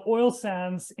the oil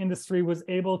sands industry was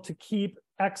able to keep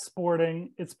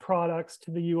exporting its products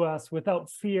to the US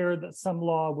without fear that some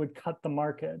law would cut the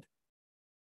market.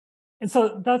 And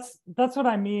so that's what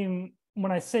I mean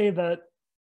when I say that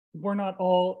we're not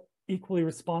all equally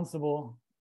responsible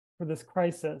for this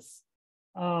crisis.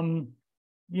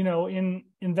 You know, in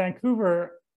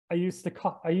Vancouver, I used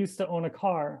to own a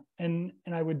car and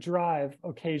I would drive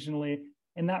occasionally,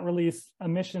 and that released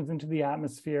emissions into the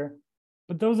atmosphere.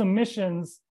 But those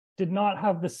emissions did not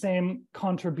have the same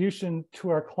contribution to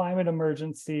our climate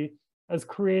emergency as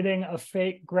creating a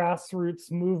fake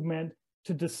grassroots movement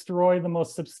to destroy the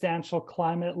most substantial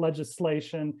climate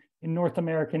legislation in North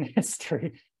American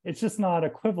history. It's just not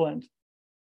equivalent.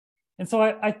 And so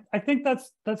I think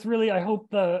that's really, I hope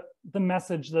the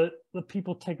message that the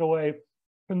people take away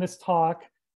from this talk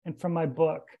and from my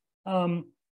book,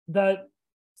 that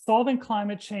solving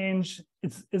climate change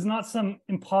is not some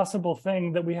impossible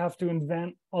thing that we have to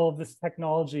invent all of this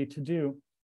technology to do.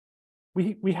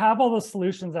 We have all the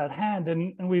solutions at hand,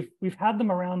 and we've had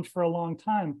them around for a long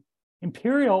time.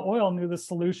 Imperial Oil knew the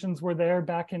solutions were there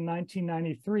back in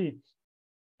 1993.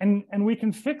 And we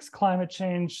can fix climate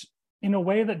change in a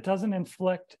way that doesn't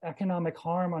inflict economic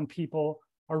harm on people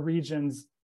or regions.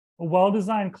 A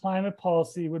well-designed climate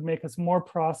policy would make us more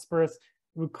prosperous,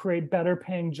 it would create better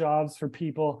paying jobs for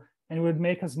people, and it would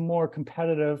make us more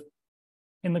competitive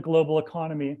in the global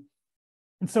economy.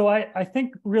 And so I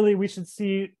think really we should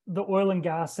see the oil and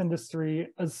gas industry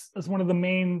as one of the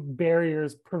main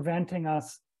barriers preventing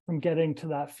us from getting to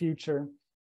that future.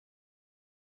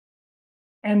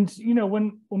 And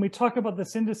when we talk about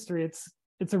this industry,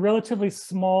 it's a relatively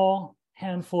small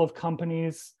handful of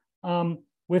companies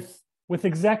with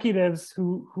executives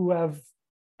who have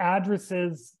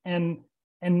addresses and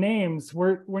names.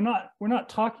 We're not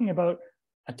talking about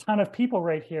a ton of people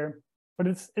right here, but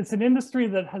it's an industry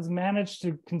that has managed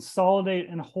to consolidate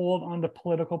and hold onto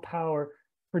political power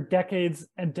for decades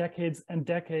and decades and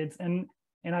decades. And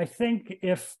I think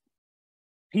if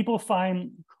people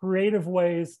find creative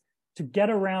ways to get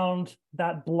around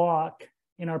that block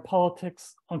in our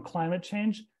politics on climate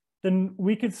change, then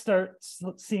we could start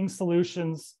seeing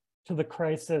solutions to the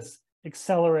crisis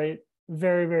accelerate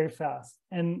very, very fast.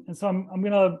 And so I'm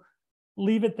going to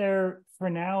leave it there for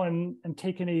now and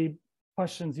take any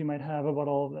questions you might have about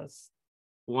all of this.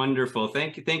 Wonderful.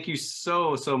 Thank you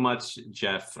so much,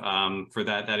 Geoff, for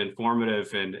that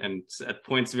informative and at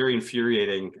points very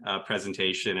infuriating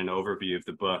presentation and overview of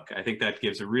the book. I think that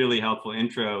gives a really helpful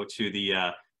intro to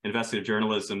the investigative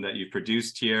journalism that you've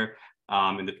produced here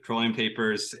in the Petroleum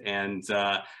Papers. And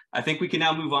I think we can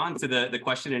now move on to the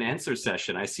question and answer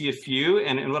session. I see a few,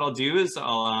 and what I'll do is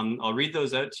I'll read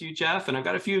those out to you, Geoff. And I've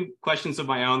got a few questions of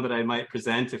my own that I might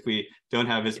present if we don't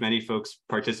have as many folks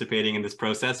participating in this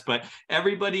process. But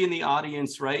everybody in the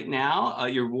audience right now,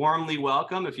 you're warmly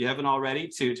welcome, if you haven't already,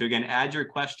 to again add your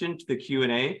question to the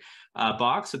Q&A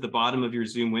box at the bottom of your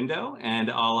Zoom window, and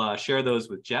I'll share those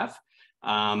with Geoff.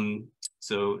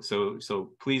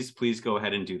 So please go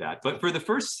ahead and do that. But for the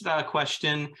first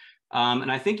question,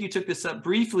 and I think you took this up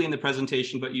briefly in the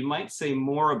presentation, but you might say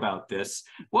more about this.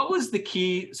 What was the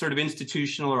key sort of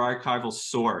institutional or archival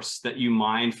source that you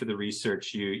mined for the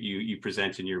research you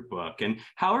present in your book? And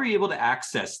how are you able to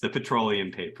access the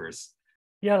Petroleum Papers?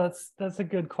 Yeah, that's a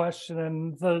good question.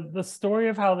 And the story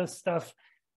of how this stuff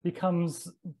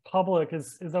becomes public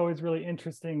is always really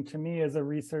interesting to me as a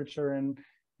researcher and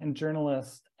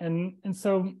journalist. And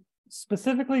so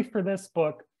specifically for this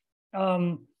book,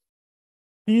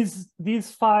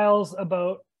 these files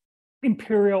about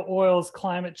Imperial Oil's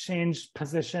climate change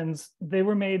positions, they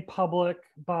were made public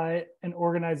by an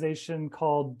organization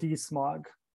called DSMOG.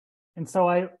 And so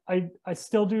I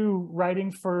still do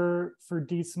writing for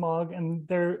DSMOG, and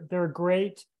they're a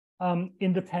great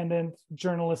independent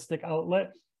journalistic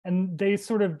outlet. And they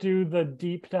sort of do the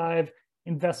deep dive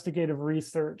investigative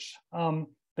research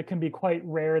that can be quite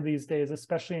rare these days,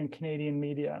 especially in Canadian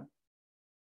media.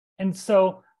 And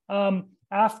so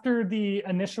after the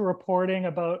initial reporting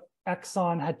about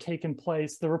Exxon had taken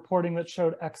place, the reporting that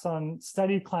showed Exxon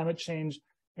studied climate change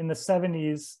in the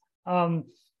 70s,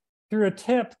 through a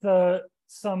tip,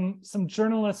 some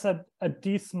journalists at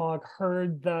DSMOG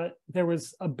heard that there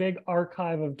was a big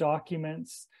archive of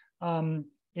documents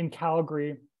in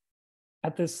Calgary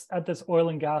at this oil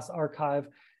and gas archive.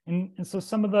 And so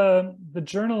some of the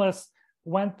journalists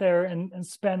went there and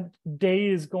spent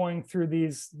days going through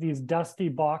these dusty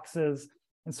boxes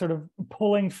and sort of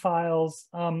pulling files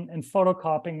and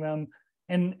photocopying them.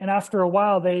 And after a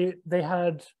while, they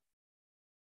had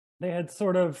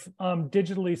sort of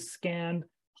digitally scanned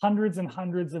hundreds and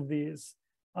hundreds of these.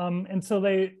 And so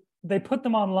they put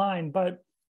them online, but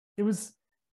it was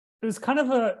kind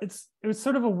of it was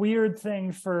sort of a weird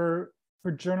thing for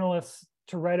journalists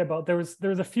to write about. There was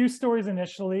a few stories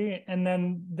initially, and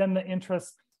then the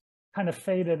interest kind of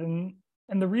faded. And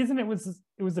the reason it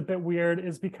was a bit weird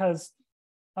is because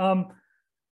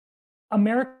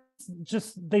Americans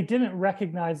they didn't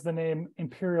recognize the name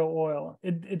Imperial Oil.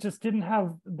 It just didn't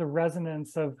have the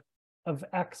resonance of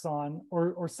Exxon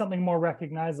or something more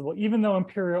recognizable, even though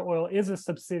Imperial Oil is a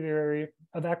subsidiary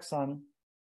of Exxon.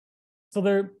 So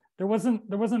there wasn't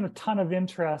a ton of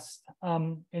interest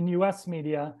in US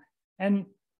media. And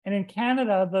in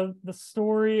Canada, the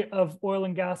story of oil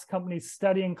and gas companies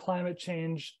studying climate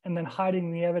change and then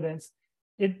hiding the evidence,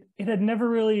 it had never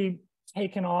really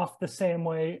taken off the same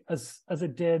way as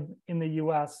it did in the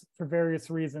US for various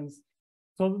reasons.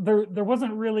 So there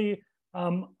wasn't really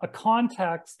a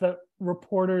context that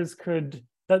reporters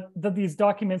that these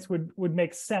documents would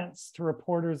make sense to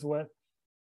reporters with.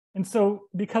 And so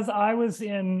because I was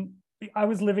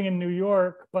living in New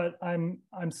York, but I'm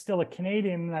still a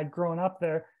Canadian and I'd grown up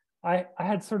there, I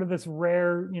had sort of this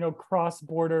rare,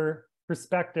 cross-border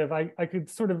perspective. I could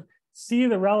sort of see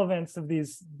the relevance of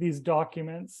these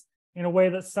documents in a way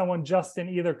that someone just in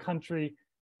either country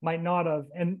might not have.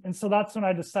 And so that's when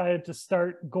I decided to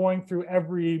start going through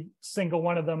every single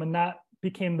one of them. And that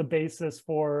became the basis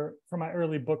for my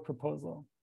early book proposal.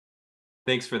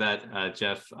 Thanks for that,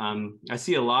 Geoff. I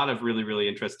see a lot of really, really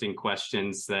interesting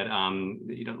questions that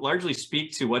largely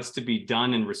speak to what's to be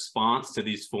done in response to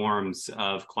these forms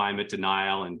of climate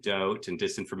denial and doubt and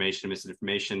disinformation and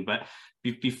misinformation. But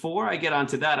before I get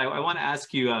onto that, I want to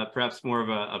ask you perhaps more of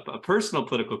a personal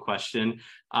political question.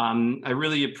 I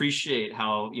really appreciate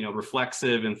how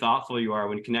reflexive and thoughtful you are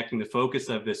when connecting the focus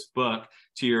of this book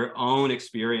to your own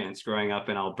experience growing up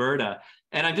in Alberta.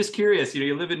 And I'm just curious,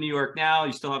 you live in New York now,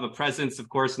 you still have a presence, of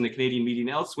course, in the Canadian media and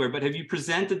elsewhere, but have you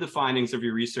presented the findings of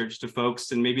your research to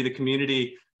folks and maybe the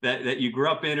community that you grew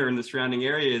up in or in the surrounding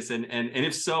areas? And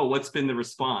if so, what's been the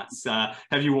response?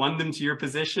 Have you won them to your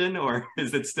position, or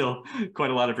is it still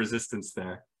quite a lot of resistance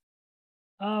there?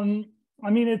 I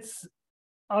mean, it's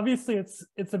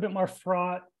a bit more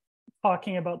fraught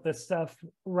talking about this stuff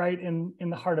right in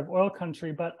the heart of oil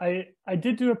country, but I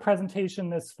did do a presentation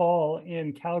this fall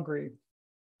in Calgary.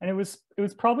 And it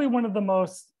was probably one of the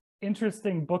most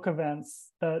interesting book events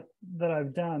that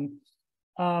I've done.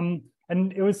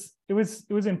 And it was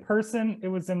in person. It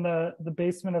was in the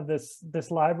basement of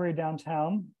this library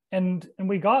downtown. And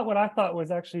we got what I thought was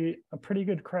actually a pretty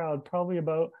good crowd, probably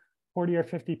about 40 or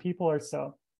 50 people or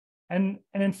so. And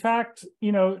in fact,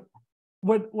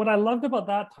 what I loved about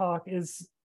that talk is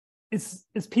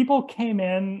people came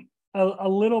in a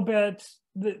little bit.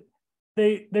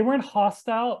 They weren't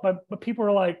hostile, but people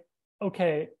were like,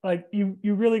 okay, like you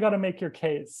really got to make your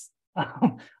case.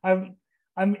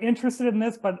 I'm interested in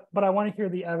this, but I want to hear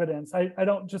the evidence. I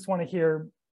don't just want to hear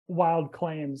wild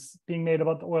claims being made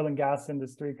about the oil and gas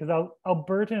industry, because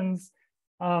Albertans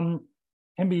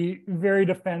can be very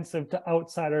defensive to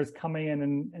outsiders coming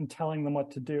in and telling them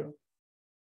what to do.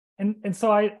 And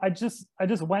so I just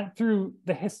went through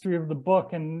the history of the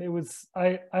book, and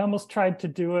I almost tried to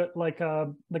do it like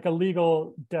a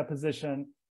legal deposition.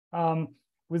 I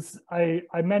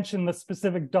mentioned the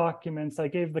specific documents, I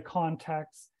gave the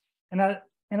context, and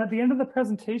at the end of the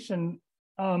presentation,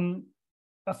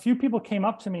 a few people came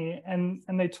up to me and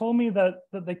they told me that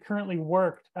they currently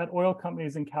worked at oil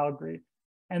companies in Calgary,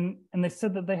 and they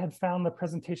said that they had found the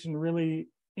presentation really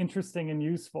interesting and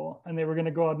useful, and they were going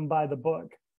to go out and buy the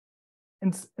book.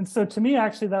 And so to me,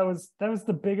 actually, that was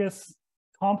the biggest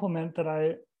compliment that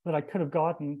I could have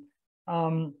gotten,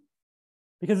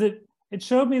 because it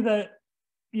showed me that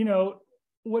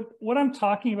what I'm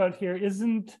talking about here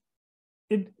isn't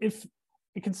it. If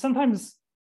it can sometimes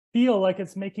feel like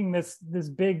it's making this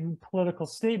big political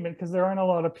statement because there aren't a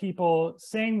lot of people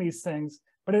saying these things,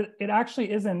 but it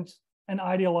actually isn't an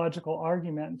ideological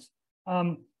argument.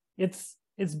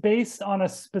 It's based on a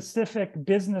specific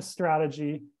business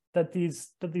strategy that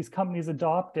these companies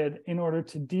adopted in order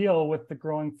to deal with the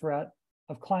growing threat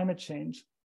of climate change.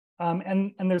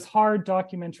 And there's hard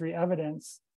documentary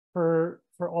evidence for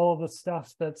all of the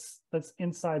stuff that's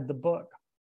inside the book.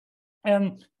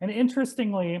 And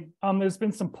interestingly, there's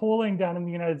been some polling down in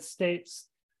the United States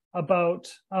about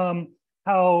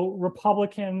how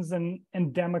Republicans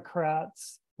and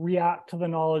Democrats react to the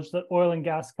knowledge that oil and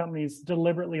gas companies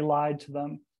deliberately lied to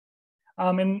them.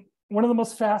 And one of the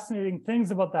most fascinating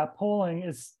things about that polling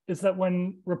is that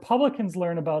when Republicans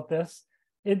learn about this,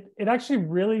 it actually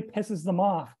really pisses them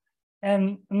off.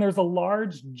 And there's a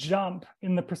large jump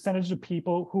in the percentage of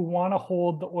people who want to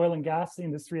hold the oil and gas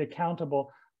industry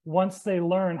accountable once they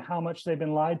learn how much they've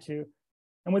been lied to.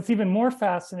 And what's even more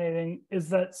fascinating is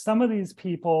that some of these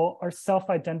people are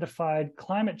self-identified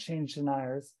climate change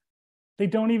deniers. They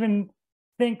don't even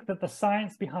think that the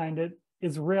science behind it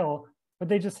is real, but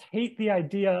they just hate the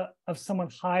idea of someone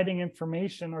hiding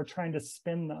information or trying to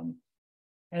spin them.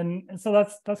 And so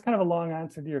that's kind of a long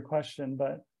answer to your question,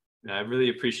 but I really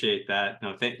appreciate that.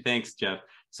 No, thanks, Geoff.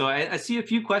 So I see a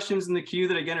few questions in the queue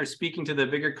that, again, are speaking to the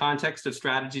bigger context of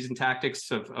strategies and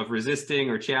tactics of resisting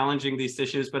or challenging these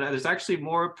issues, but there's actually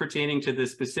more pertaining to the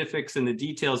specifics and the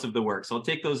details of the work. So I'll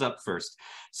take those up first.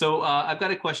 So I've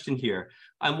got a question here.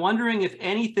 I'm wondering if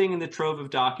anything in the trove of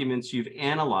documents you've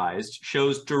analyzed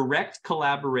shows direct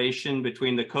collaboration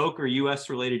between the Koch or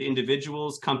US-related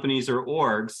individuals, companies, or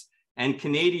orgs and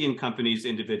Canadian companies,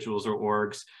 individuals, or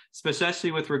orgs, especially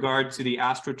with regard to the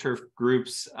AstroTurf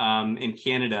groups in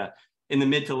Canada. in the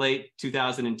mid to late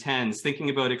 2010s, thinking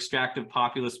about extractive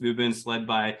populist movements led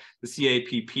by the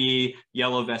CAPP,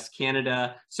 Yellow Vest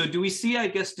Canada. So do we see, I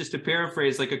guess, just to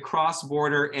paraphrase, like a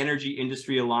cross-border energy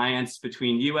industry alliance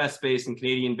between US-based and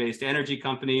Canadian-based energy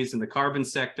companies in the carbon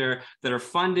sector that are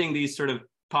funding these sort of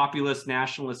populist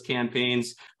nationalist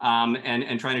campaigns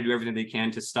and trying to do everything they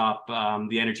can to stop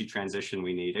the energy transition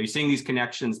we need? Are you seeing these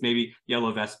connections, maybe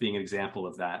Yellow Vest being an example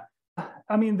of that?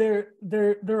 I mean, there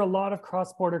are a lot of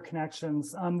cross-border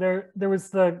connections. There was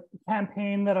the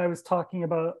campaign that I was talking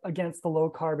about against the low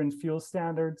carbon fuel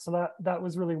standard. So that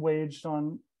was really waged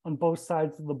on both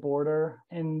sides of the border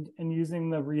and using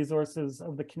the resources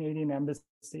of the Canadian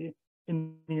Embassy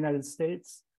in the United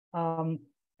States.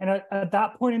 And at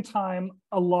that point in time,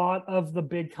 a lot of the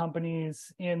big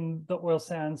companies in the oil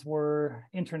sands were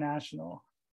international.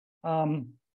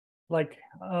 Like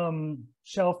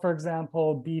Shell, for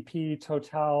example, BP,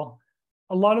 Total.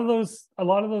 A lot of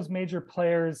those major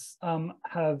players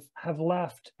have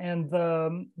left, and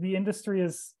the industry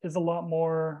is a lot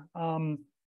more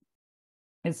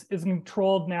is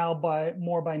controlled now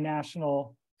more by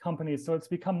national companies. So it's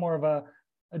become more of a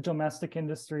domestic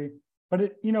industry.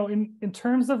 But in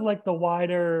terms of like the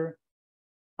wider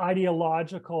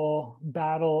ideological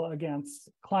battle against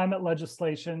climate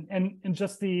legislation and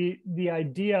just the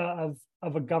idea of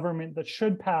a government that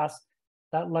should pass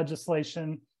that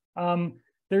legislation,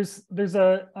 there's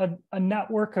a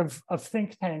network of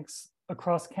think tanks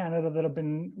across Canada that have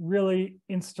been really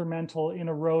instrumental in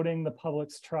eroding the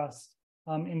public's trust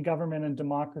in government and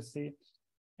democracy.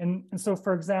 And so,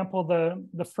 for example,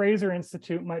 the Fraser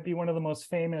Institute might be one of the most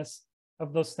famous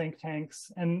of those think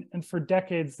tanks. And for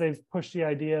decades, they've pushed the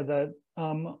idea that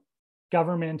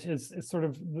government is sort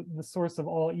of the source of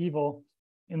all evil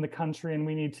in the country, and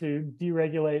we need to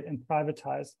deregulate and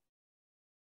privatize.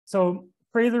 So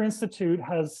Fraser Institute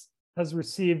has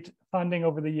received funding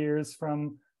over the years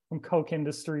from Koch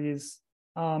Industries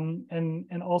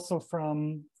and also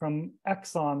from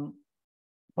Exxon.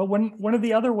 But one of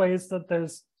the other ways that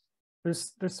there's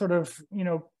sort of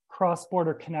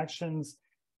cross-border connections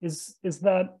is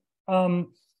that a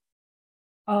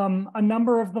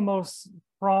number of the most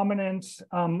prominent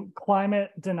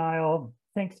climate denial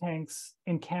think tanks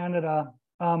in Canada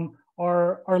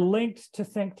are linked to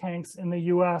think tanks in the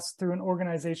US through an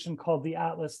organization called the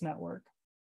Atlas Network.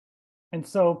 And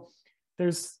so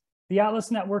the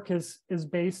Atlas Network is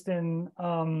based in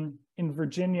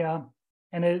Virginia,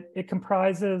 and it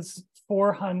comprises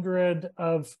 400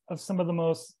 of some of the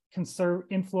most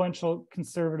influential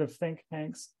conservative think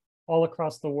tanks all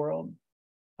across the world.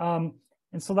 And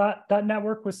so that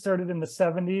network was started in the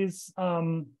 70s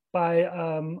by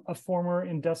a former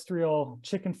industrial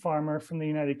chicken farmer from the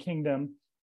United Kingdom.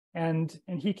 And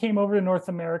he came over to North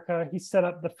America. He set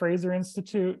up the Fraser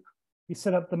Institute. He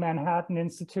set up the Manhattan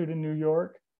Institute in New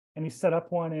York, and he set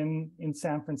up one in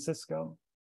San Francisco.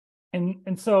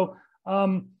 And so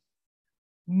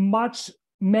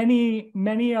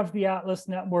many of the Atlas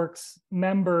Network's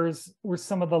members were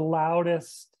some of the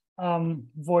loudest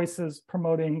voices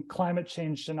promoting climate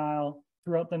change denial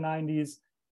throughout the 90s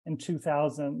and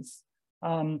 2000s.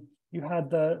 You had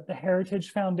the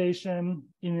Heritage Foundation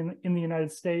in the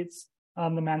United States, the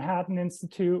Manhattan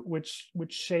Institute, which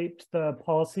shaped the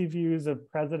policy views of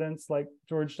presidents like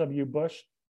George W. Bush.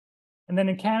 And then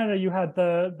in Canada, you had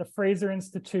the Fraser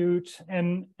Institute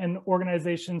and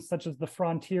organizations such as the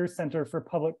Frontier Center for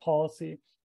Public Policy,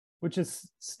 which is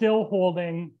still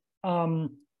holding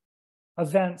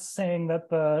events saying that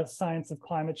the science of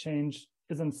climate change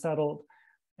is unsettled.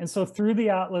 And so through the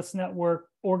Atlas Network,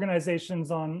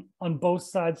 organizations on both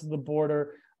sides of the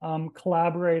border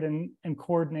collaborate and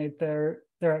coordinate their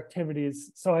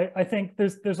activities. So I think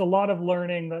there's a lot of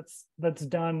learning that's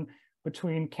done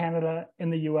between Canada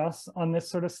and the US on this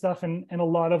sort of stuff, and a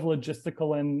lot of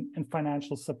logistical and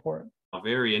financial support.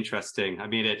 Very interesting. I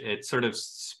mean, it sort of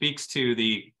speaks to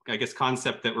the, I guess,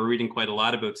 concept that we're reading quite a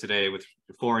lot about today with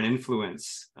foreign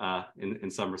influence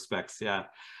in some respects. Yeah.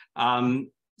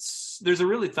 There's a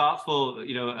really thoughtful,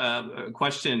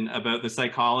 question about the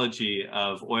psychology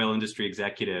of oil industry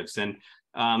executives. And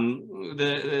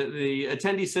the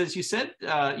attendee says, you said,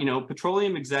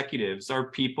 petroleum executives are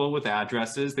people with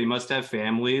addresses. They must have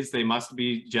families. They must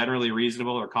be generally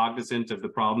reasonable or cognizant of the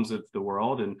problems of the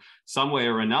world in some way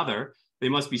or another. They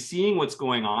must be seeing what's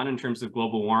going on in terms of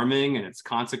global warming and its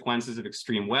consequences of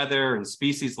extreme weather and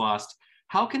species loss.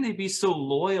 How can they be so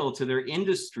loyal to their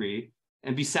industry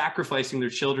and be sacrificing their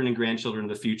children and grandchildren in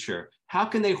the future? how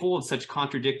can they hold such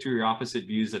contradictory or opposite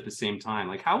views at the same time?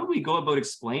 Like, how would we go about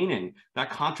explaining that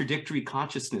contradictory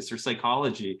consciousness or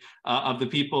psychology of the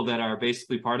people that are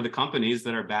basically part of the companies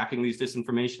that are backing these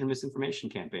disinformation and misinformation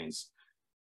campaigns?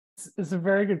 It's a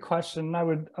very good question. I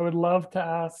would love to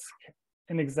ask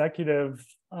an executive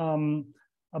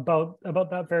about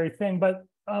that very thing, but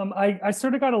I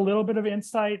sort of got a little bit of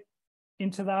insight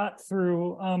into that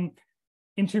through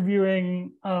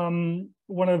interviewing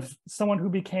someone who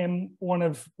became one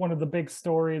of the big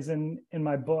stories in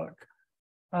my book,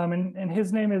 and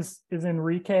his name is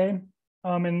Enrique,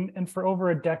 and for over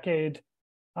a decade,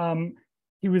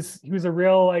 he was a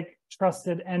real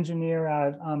trusted engineer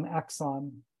at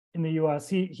Exxon in the U.S.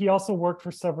 He also worked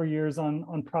for several years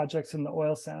on projects in the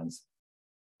oil sands,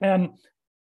 and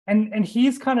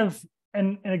he's kind of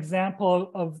an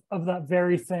example of that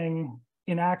very thing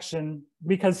in action,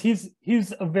 because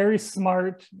he's a very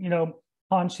smart,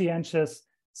 conscientious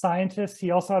scientist.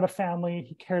 He also had a family.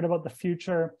 He cared about the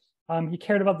future. He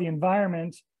cared about the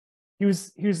environment. He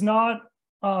was not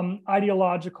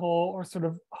ideological or sort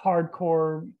of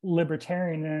hardcore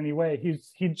libertarian in any way.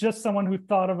 He's just someone who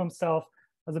thought of himself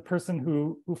as a person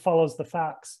who follows the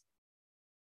facts.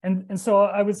 And so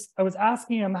I was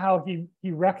asking him how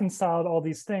he reconciled all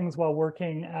these things while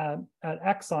working at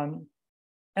Exxon,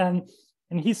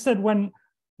 and he said when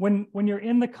you're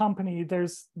in the company,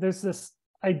 there's this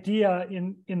idea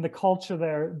in the culture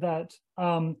there that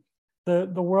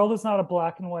the world is not a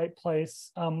black and white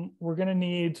place. We're going to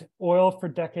need oil for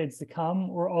decades to come.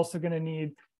 We're also going to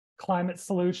need climate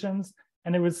solutions.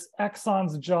 And it was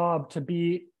Exxon's job to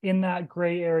be in that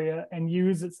gray area and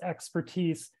use its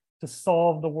expertise to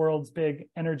solve the world's big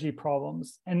energy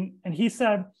problems. And he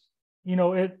said,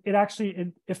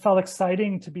 it felt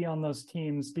exciting to be on those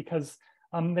teams because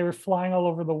they were flying all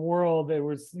over the world. There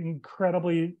was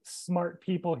incredibly smart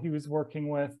people he was working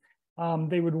with.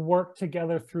 They would work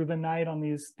together through the night on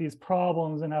these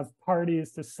problems and have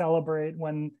parties to celebrate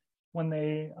when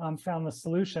they found the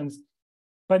solutions.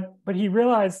 But he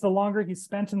realized the longer he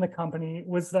spent in the company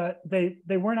was that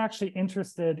they weren't actually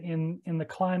interested in the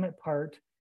climate part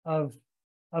of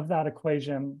that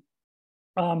equation.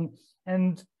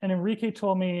 And Enrique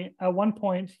told me at one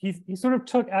point he sort of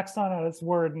took Exxon at its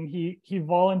word, and he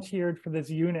volunteered for this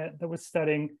unit that was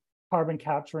studying carbon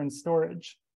capture and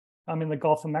storage in the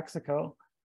Gulf of Mexico.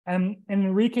 And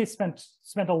Enrique spent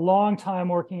a long time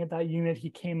working at that unit. He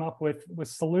came up with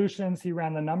solutions. He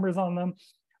ran the numbers on them.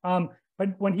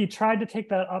 But when he tried to take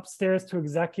that upstairs to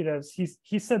executives,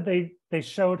 he said they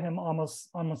showed him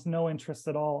almost no interest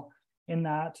at all in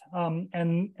that.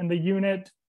 And the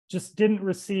unit just didn't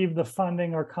receive the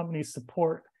funding or company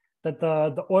support that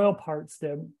the oil parts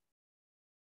did.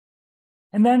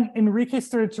 And then Enrique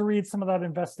started to read some of that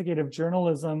investigative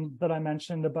journalism that I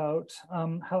mentioned about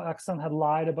how Exxon had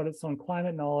lied about its own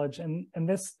climate knowledge, and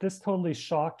this totally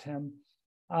shocked him.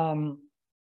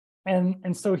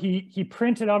 And so he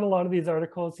printed out a lot of these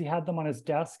articles. He had them on his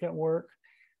desk at work.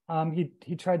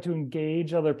 He tried to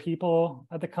engage other people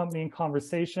at the company in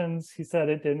conversations. He said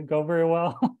it didn't go very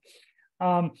well.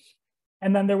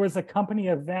 And then there was a company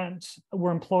event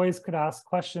where employees could ask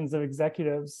questions of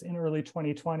executives in early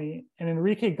 2020. And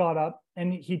Enrique got up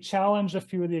and he challenged a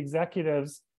few of the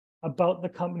executives about the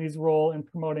company's role in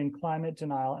promoting climate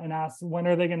denial and asked, when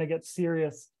are they going to get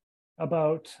serious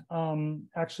about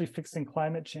actually fixing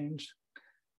climate change?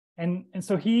 And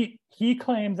so he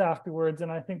claims afterwards,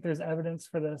 and I think there's evidence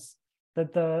for this,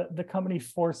 that the company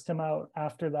forced him out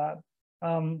after that.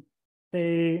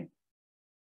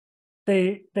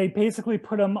 They basically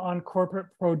put him on corporate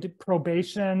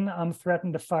probation,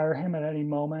 threatened to fire him at any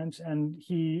moment, and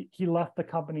he left the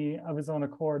company of his own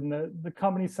accord. And the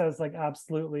company says,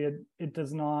 absolutely, it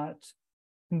does not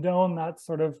condone that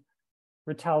sort of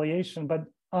retaliation. But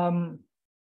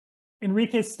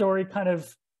Enrique's story kind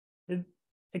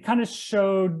of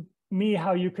showed me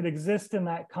how you could exist in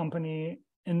that company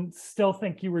and still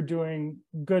think you were doing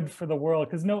good for the world,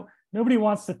 because nobody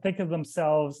wants to think of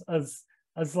themselves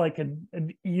as like an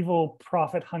evil,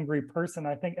 profit-hungry person.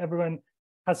 I think everyone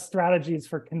has strategies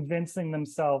for convincing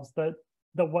themselves that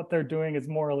what they're doing is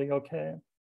morally okay.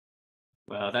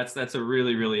 Well, that's a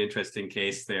really, really interesting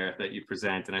case there that you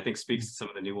present, and I think speaks to some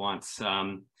of the nuance.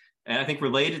 And I think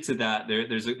related to that,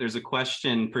 there's a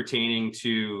question pertaining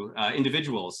to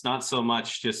individuals, not so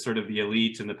much just sort of the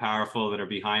elite and the powerful that are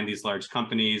behind these large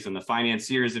companies and the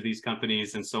financiers of these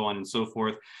companies and so on and so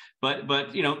forth, but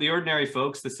the ordinary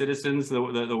folks, the citizens,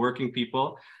 the working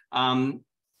people.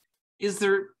 Is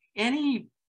there any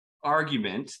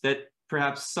argument that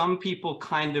perhaps some people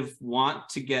kind of want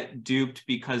to get duped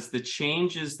because the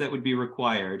changes that would be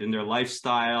required in their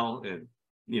lifestyle,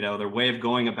 their way of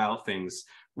going about things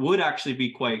would actually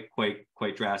be quite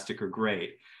drastic or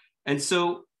great. And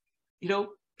so,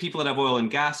 people that have oil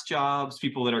and gas jobs,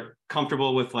 people that are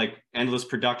comfortable with like endless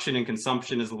production and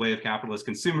consumption as the way of capitalist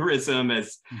consumerism,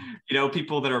 as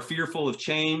people that are fearful of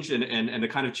change and the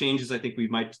kind of changes I think we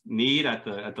might need at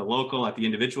the local, at the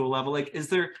individual level. Like, is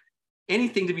there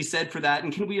anything to be said for that?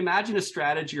 And can we imagine a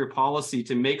strategy or policy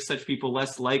to make such people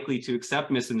less likely to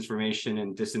accept misinformation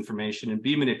and disinformation and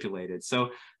be manipulated?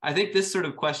 So I think this sort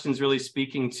of question is really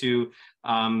speaking to,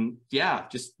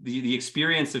 just the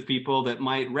experience of people that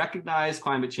might recognize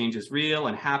climate change is real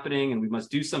and happening, and we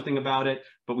must do something about it,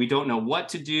 but we don't know what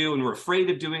to do, and we're afraid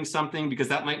of doing something because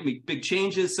that might make big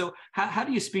changes. So how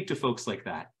do you speak to folks like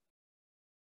that?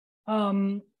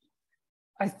 I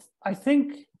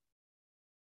think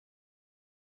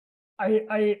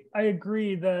I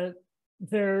agree that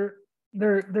there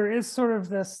is sort of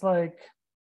this, like,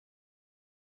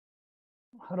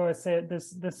 how do I say it?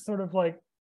 This sort of like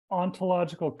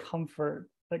ontological comfort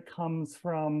that comes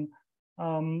from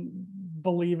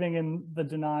believing in the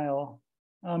denial,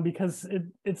 because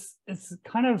it's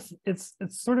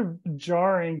sort of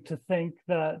jarring to think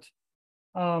that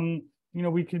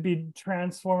we could be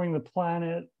transforming the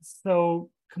planet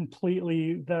so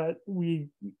completely that we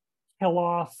kill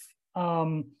off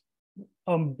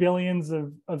billions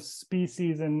of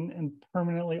species and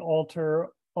permanently alter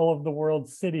all of the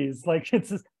world's cities. Like,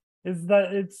 it's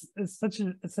such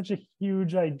a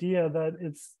huge idea that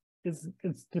it's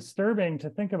disturbing to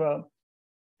think about.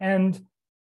 And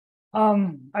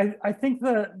I think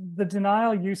the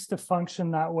denial used to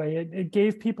function that way. It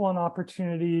gave people an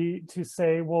opportunity to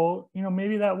say, well,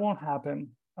 maybe that won't happen.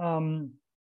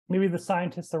 Maybe the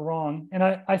scientists are wrong. And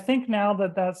I think now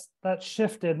that's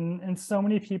shifted, and so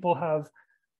many people have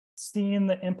seen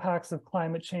the impacts of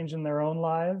climate change in their own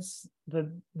lives.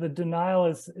 The denial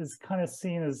is kind of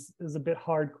seen as a bit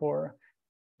hardcore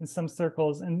in some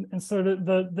circles. And so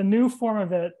the new form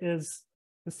of it is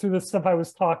through the stuff I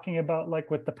was talking about,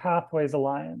 like with the Pathways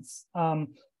Alliance,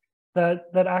 that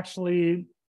actually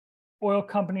oil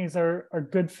companies are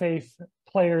good faith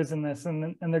players in this,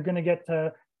 and they're going to get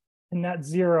to net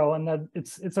zero, and that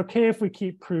it's okay if we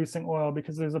keep producing oil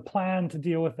because there's a plan to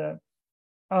deal with it.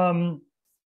 And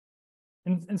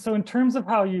so in terms of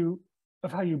how you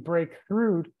break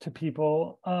through to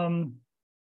people,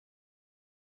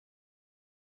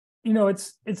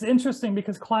 it's interesting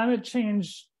because climate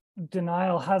change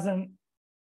denial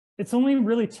it's only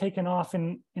really taken off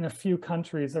in a few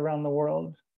countries around the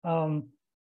world.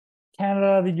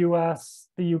 Canada, the US,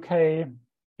 the UK,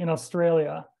 in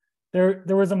Australia. There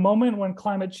was a moment when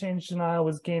climate change denial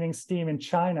was gaining steam in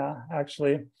China,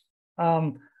 actually.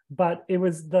 But it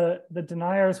was the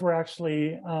deniers were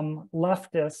actually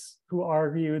leftists who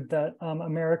argued that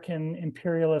American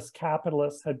imperialist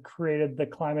capitalists had created the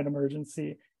climate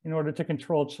emergency in order to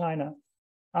control China.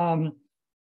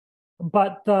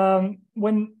 But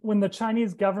when the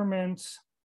Chinese government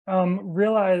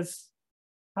realized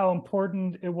how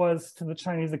important it was to the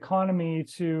Chinese economy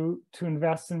to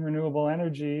invest in renewable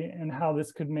energy and how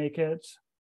this could make it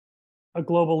a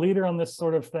global leader on this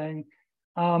sort of thing,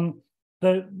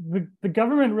 the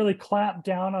government really clamped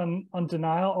down on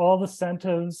denial. All the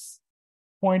incentives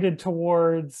pointed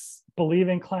towards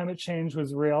believing climate change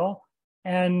was real,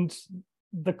 and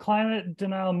the climate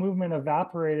denial movement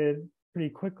evaporated pretty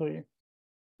quickly.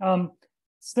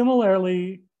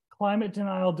 Similarly, climate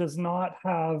denial does not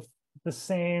have the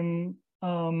same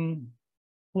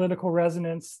political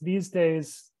resonance these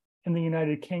days in the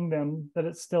United Kingdom that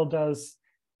it still does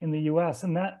in the US,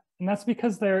 and that's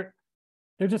because there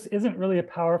just isn't really a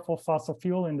powerful fossil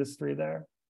fuel industry there.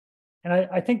 And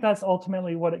I think that's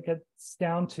ultimately what it gets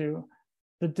down to.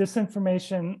 The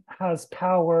disinformation has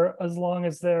power as long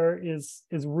as there is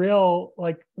real,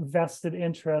 like, vested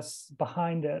interests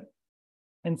behind it.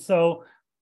 And so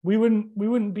we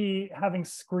wouldn't be having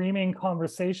screaming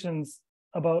conversations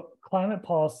about climate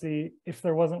policy if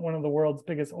there wasn't one of the world's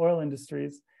biggest oil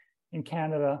industries in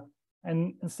Canada.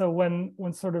 And so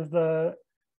when sort of the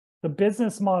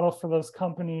business model for those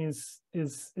companies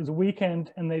is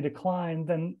weakened and they decline,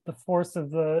 then the force of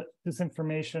the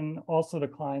disinformation also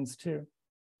declines too.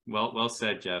 Well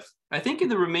said, Geoff. I think in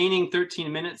the remaining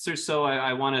 13 minutes or so,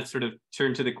 I want to sort of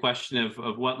turn to the question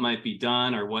of what might be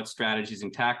done, or what strategies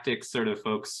and tactics sort of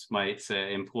folks might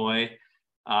employ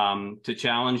to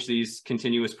challenge these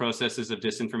continuous processes of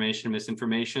disinformation and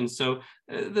misinformation. So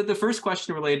the first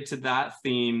question related to that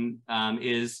theme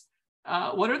is,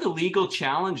 What are the legal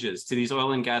challenges to these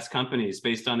oil and gas companies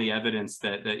based on the evidence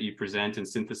that you present and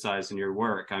synthesize in your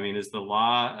work? I mean, is the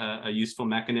law a useful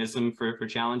mechanism for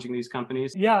challenging these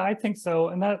companies? Yeah, I think so.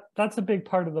 And that's a big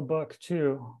part of the book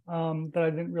too, that I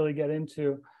didn't really get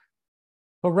into.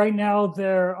 But right now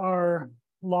there are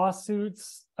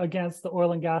lawsuits against the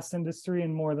oil and gas industry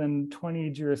in more than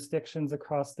 20 jurisdictions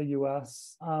across the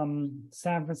US.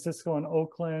 San Francisco and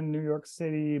Oakland, New York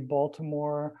City,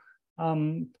 Baltimore,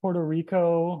 Puerto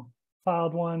Rico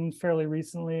filed one fairly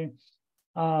recently.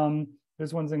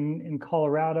 There's ones in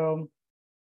Colorado.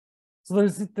 So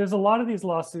there's a lot of these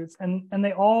lawsuits, and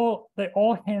they all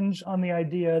hinge on the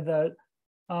idea that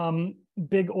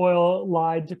big oil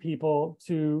lied to people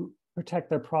to protect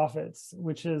their profits,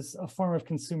 which is a form of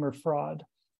consumer fraud.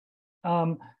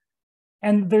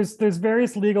 And there's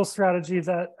various legal strategies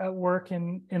at work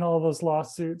in all those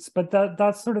lawsuits, but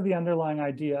that's sort of the underlying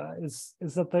idea is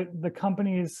that the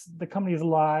companies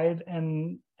lied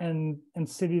and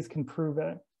cities can prove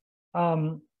it.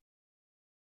 And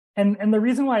the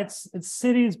reason why it's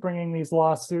cities bringing these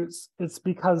lawsuits, it's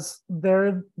because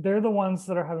they're the ones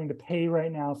that are having to pay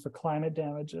right now for climate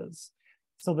damages.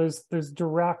 So there's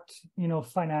direct,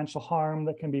 financial harm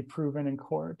that can be proven in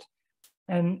court.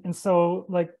 And so,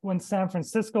 like, when San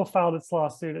Francisco filed its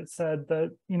lawsuit, it said that,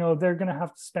 they're going to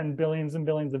have to spend billions and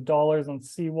billions of dollars on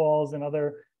seawalls and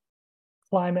other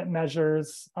climate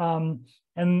measures, and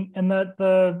that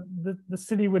the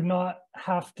city would not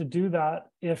have to do that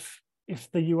if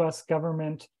the US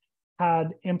government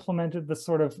had implemented the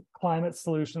sort of climate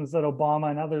solutions that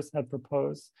Obama and others had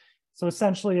proposed. So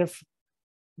essentially, if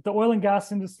the oil and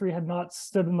gas industry had not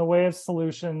stood in the way of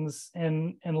solutions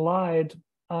and lied,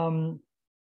 San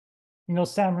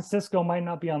Francisco might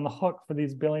not be on the hook for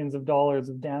these billions of dollars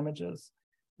of damages.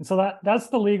 And so that's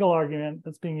the legal argument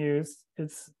that's being used.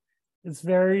 It's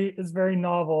very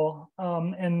novel,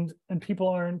 and people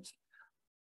aren't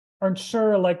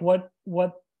sure like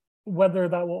whether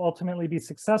that will ultimately be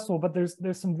successful. But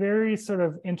there's some very sort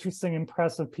of interesting,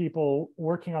 impressive people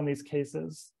working on these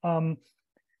cases.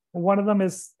 One of them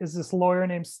is this lawyer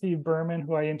named Steve Berman,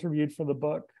 who I interviewed for the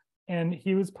book, and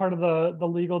he was part of the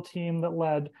legal team that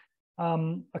led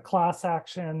a class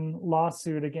action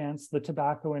lawsuit against the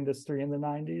tobacco industry in the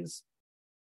 90s.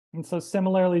 And so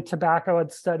similarly, tobacco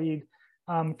had studied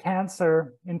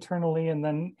cancer internally and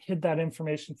then hid that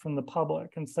information from the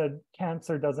public and said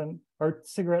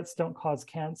cigarettes don't cause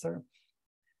cancer.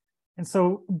 And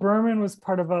so Berman was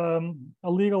part of a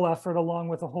legal effort along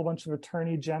with a whole bunch of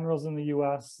attorney generals in the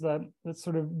US that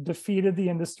sort of defeated the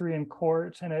industry in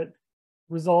court, and it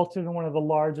resulted in one of the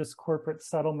largest corporate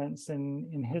settlements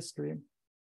in history.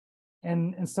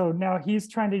 And so now he's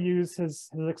trying to use his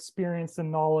experience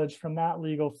and knowledge from that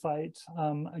legal fight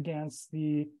against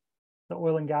the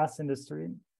oil and gas industry.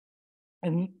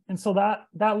 And so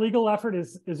that legal effort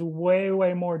is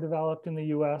way more developed in the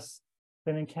US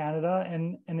than in Canada.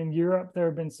 And in Europe, there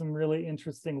have been some really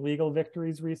interesting legal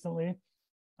victories recently.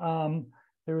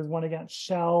 There was one against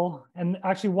Shell, and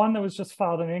actually one that was just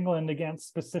filed in England against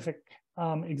specific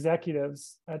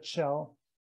executives at Shell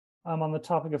on the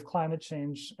topic of climate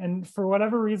change. And for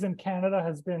whatever reason, Canada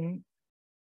has been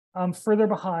further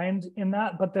behind in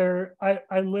that. But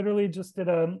I literally just did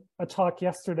a talk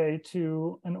yesterday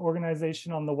to an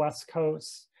organization on the West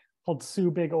Coast called Sue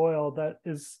Big Oil that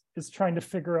is trying to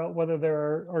figure out whether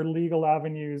there are legal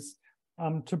avenues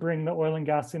to bring the oil and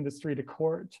gas industry to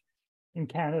court in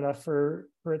Canada for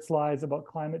its lies about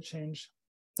climate change.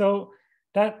 So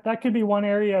that could be one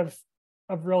area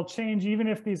of real change. Even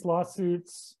if these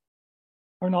lawsuits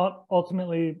are not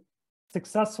ultimately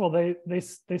successful,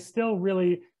 they still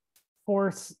really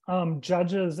force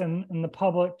judges and the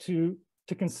public to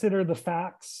consider the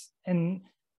facts and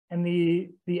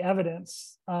the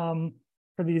evidence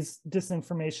for these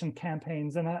disinformation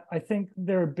campaigns. And I think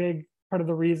they're a big part of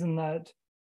the reason that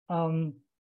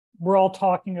we're all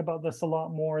talking about this a lot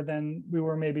more than we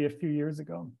were maybe a few years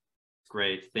ago.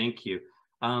 Great, thank you.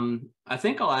 I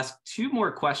think I'll ask two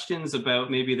more questions about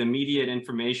maybe the media and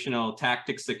informational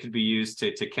tactics that could be used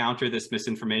to counter this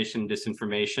misinformation,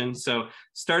 disinformation. So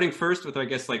starting first with, I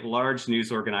guess, like large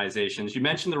news organizations. You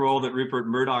mentioned the role that Rupert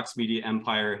Murdoch's media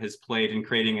empire has played in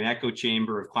creating an echo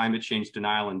chamber of climate change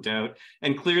denial and doubt.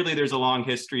 And clearly there's a long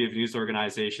history of news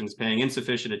organizations paying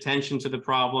insufficient attention to the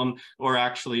problem or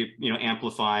actually,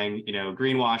 amplifying,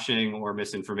 greenwashing or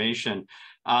misinformation.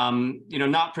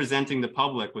 Not presenting the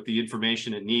public with the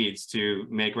information it needs to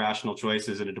make rational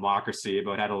choices in a democracy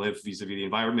about how to live vis-a-vis the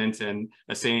environment and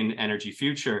a sane energy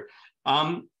future.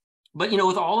 But, you know,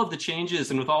 with all of the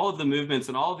changes and with all of the movements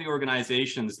and all of the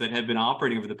organizations that have been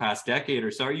operating over the past decade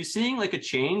or so, are you seeing like a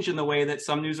change in the way that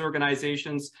some news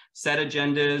organizations set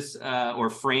agendas or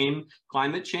frame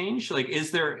climate change? Like,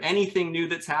 is there anything new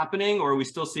that's happening, or are we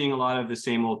still seeing a lot of the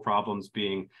same old problems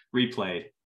being replayed?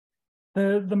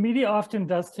 The media often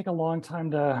does take a long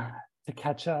time to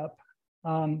catch up,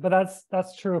 but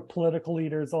that's true of political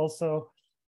leaders also.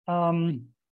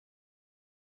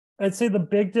 I'd say the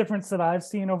big difference that I've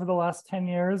seen over the last 10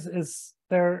 years is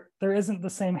there isn't the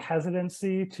same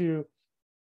hesitancy to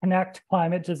connect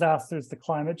climate disasters to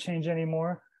climate change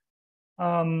anymore.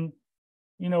 You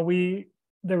know,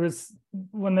 there was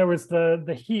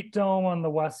the heat dome on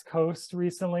the West Coast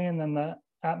recently, and then the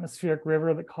atmospheric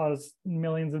river that caused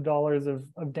millions of dollars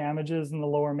of damages in the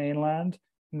Lower Mainland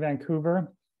in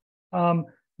Vancouver.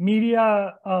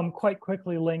 Media quite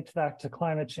quickly linked that to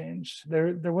climate change.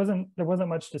 There wasn't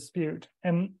much dispute,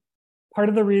 and part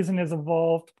of the reason is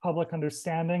evolved public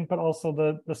understanding, but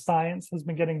also the science has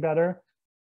been getting better.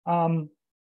 I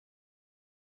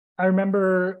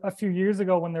remember a few years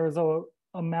ago when there was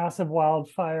a massive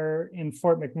wildfire in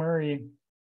Fort McMurray.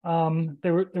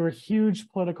 There were huge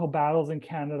political battles in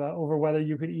Canada over whether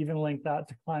you could even link that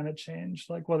to climate change,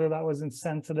 like whether that was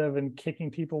insensitive and kicking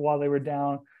people while they were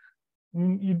down.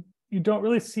 You don't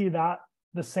really see that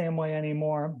the same way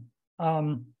anymore.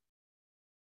 But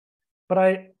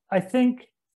I think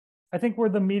where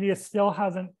the media still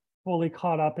hasn't fully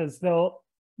caught up is they'll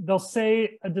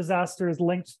say a disaster is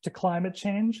linked to climate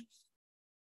change,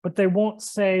 but they won't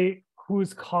say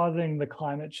who's causing the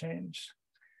climate change.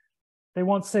 They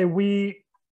won't say we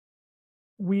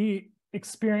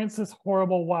experience this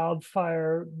horrible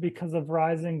wildfire because of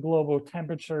rising global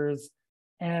temperatures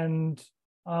and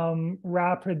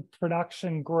rapid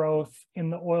production growth in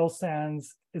the oil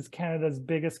sands is Canada's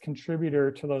biggest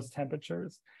contributor to those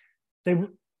temperatures. They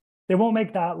won't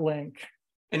make that link.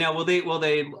 And now, will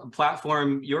they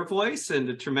platform your voice and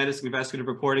the tremendous investigative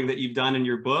reporting that you've done in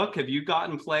your book? Have you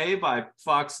gotten play by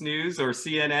Fox News or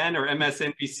CNN or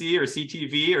MSNBC or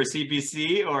CTV or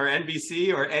CBC or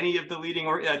NBC or any of the leading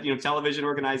television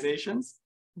organizations?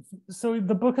 So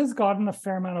the book has gotten a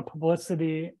fair amount of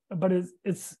publicity, but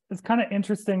it's kind of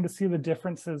interesting to see the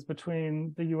differences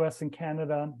between the U.S. and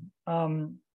Canada.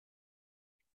 In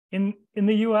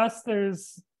the U.S.,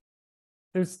 there's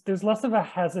less of a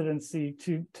hesitancy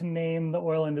to name the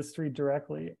oil industry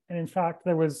directly, and in fact,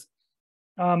 there was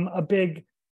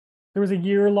a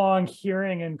year-long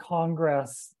hearing in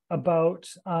Congress about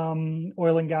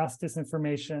oil and gas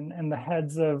disinformation, and the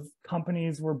heads of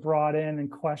companies were brought in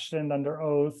and questioned under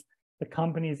oath. The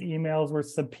companies' emails were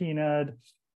subpoenaed.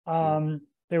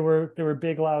 There were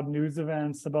big, loud news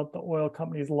events about the oil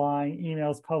companies lying,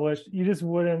 emails published. You just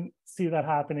wouldn't see that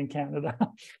happen in Canada,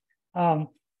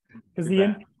 because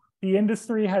the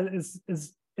industry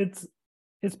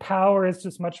its power is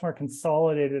just much more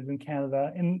consolidated in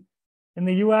Canada. In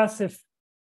the U.S.,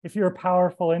 if you're a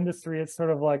powerful industry, it's sort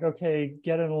of like, okay,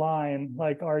 get in line.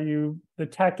 Like, are you the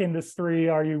tech industry?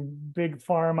 Are you big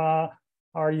pharma?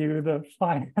 Are you the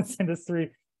finance industry?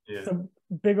 Yeah. So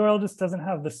big oil just doesn't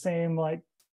have the same like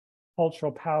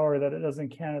cultural power that it does in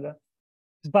Canada.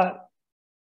 But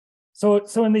so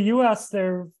in the US,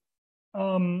 the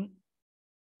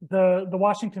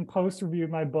Washington Post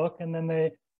reviewed my book, and then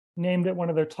they named it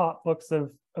one of their top books of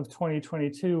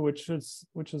 2022, which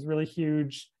was really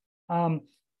huge.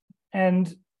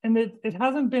 And it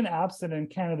hasn't been absent in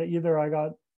Canada either. I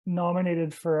got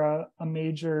nominated for a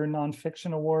major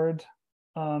nonfiction award,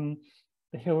 the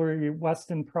Hillary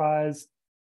Weston Prize.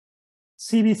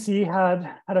 CBC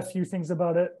had a few things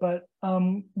about it, but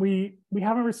we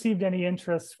haven't received any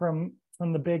interest from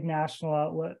the big national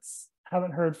outlets.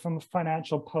 Haven't heard from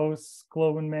Financial Post,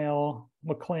 Globe and Mail,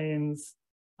 Maclean's.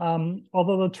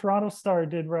 Although the Toronto Star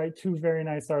did write 2 very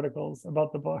nice articles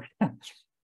about the book.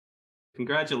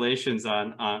 Congratulations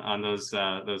on those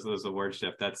awards,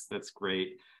 Geoff. That's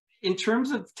great. In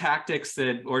terms of tactics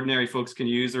that ordinary folks can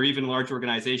use, or even large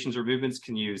organizations or movements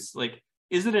can use, like,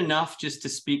 is it enough just to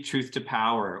speak truth to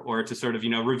power, or to sort of,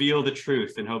 reveal the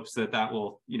truth in hopes that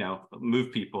will,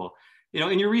 move people?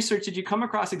 In your research, did you come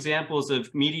across examples of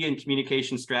media and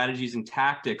communication strategies and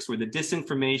tactics where the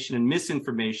disinformation and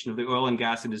misinformation of the oil and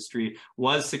gas industry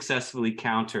was successfully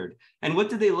countered? And what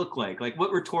did they look like? Like,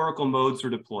 what rhetorical modes were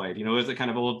deployed? Was it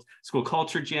kind of old school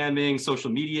culture jamming,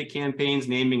 social media campaigns,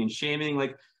 naming and shaming?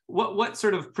 Like, what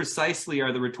sort of precisely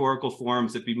are the rhetorical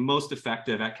forms that be most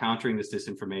effective at countering this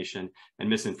disinformation and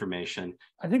misinformation?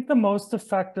 I think the most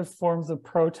effective forms of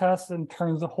protest in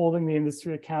terms of holding the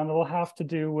industry accountable have to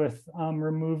do with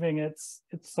removing its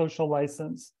social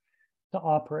license to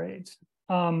operate.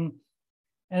 And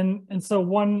And so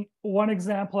one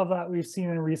example of that we've seen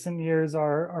in recent years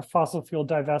are fossil fuel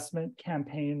divestment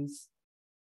campaigns.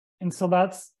 And so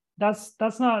that's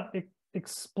not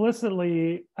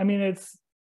explicitly, I mean, it's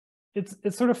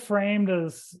sort of framed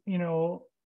as, you know,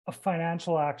 a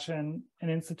financial action, an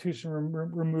institution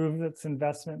removes its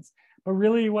investments. But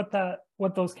really what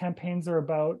those campaigns are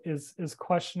about is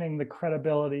questioning the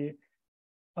credibility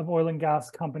of oil and gas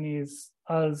companies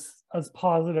as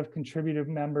positive contributive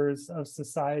members of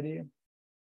society.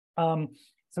 So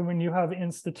when you have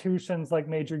institutions like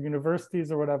major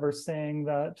universities or whatever saying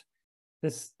that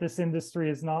this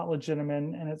industry is not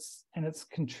legitimate and it's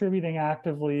contributing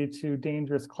actively to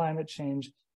dangerous climate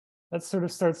change, that sort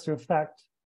of starts to affect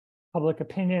public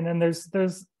opinion. And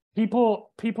there's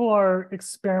people are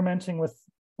experimenting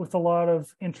with a lot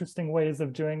of interesting ways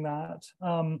of doing that.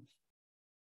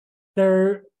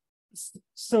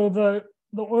 So the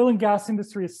oil and gas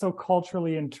industry is so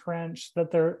culturally entrenched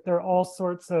that there are all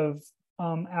sorts of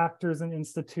actors and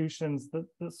institutions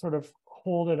that sort of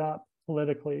hold it up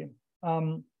politically.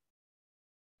 The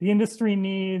industry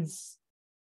needs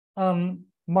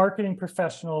marketing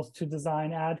professionals to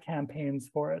design ad campaigns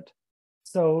for it.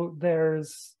 So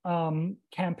there's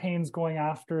campaigns going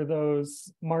after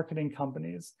those marketing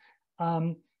companies.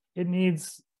 It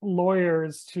needs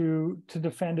lawyers to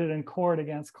defend it in court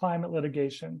against climate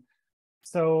litigation.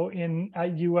 So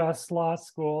at US law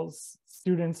schools,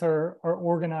 students are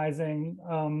organizing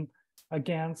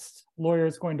against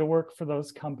lawyers going to work for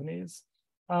those companies.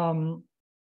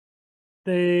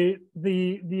 The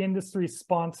industry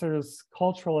sponsors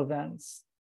cultural events.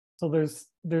 So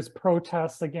there's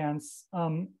protests against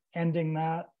ending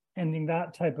that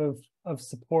type of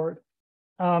support.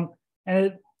 And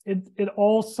it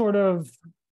all sort of,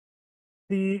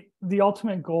 the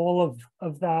ultimate goal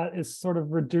of that is sort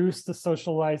of reduce the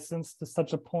social license to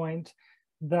such a point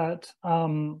that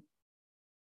the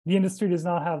industry does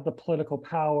not have the political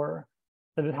power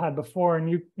that it had before. And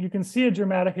you can see a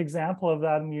dramatic example of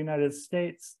that in the United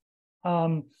States,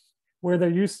 where there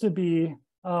used to be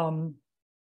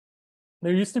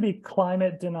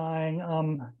climate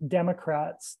denying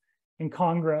Democrats in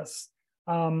Congress,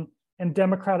 and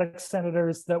Democratic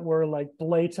senators that were like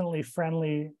blatantly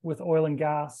friendly with oil and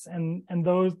gas, and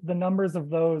the numbers of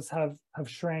those have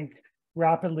shrank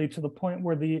rapidly to the point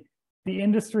where the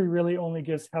industry really only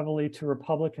gives heavily to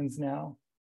Republicans now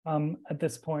at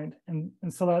this point, and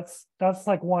so that's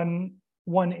like one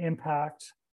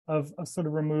impact of sort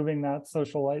of removing that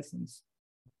social license.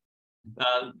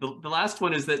 The last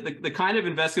one is that the kind of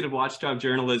investigative watchdog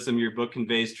journalism your book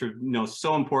conveys to,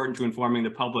 so important to informing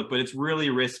the public, but it's really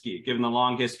risky given the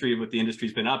long history of what the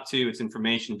industry's been up to, its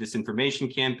information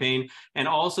disinformation campaign, and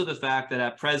also the fact that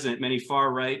at present, many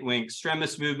far right-wing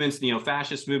extremist movements,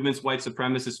 neo-fascist movements, white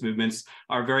supremacist movements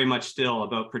are very much still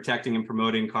about protecting and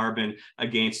promoting carbon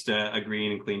against a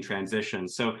green and clean transition.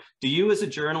 So do you as a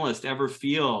journalist ever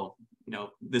feel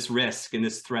this risk and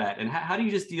this threat, and how do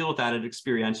you just deal with that at an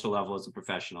experiential level as a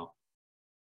professional?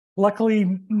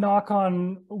 Luckily, knock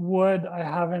on wood, I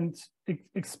haven't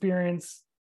experienced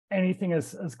anything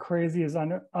as crazy as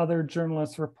other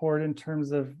journalists report in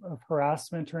terms of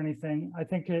harassment or anything. I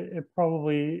think it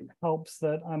probably helps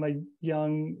that I'm a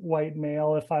young white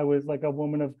male. If I was like a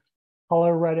woman of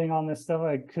color writing on this stuff,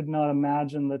 I could not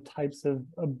imagine the types of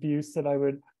abuse that I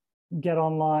would get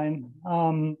online.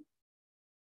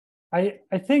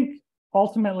 I think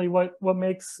ultimately what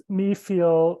makes me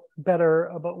feel better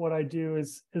about what I do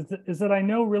is that I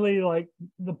know really like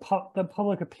the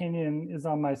public opinion is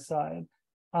on my side.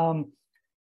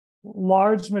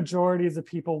 Large majorities of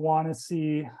people want to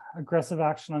see aggressive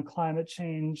action on climate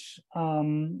change.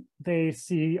 They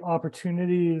see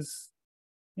opportunities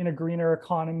in a greener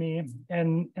economy,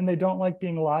 and they don't like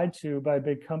being lied to by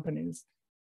big companies.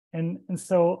 And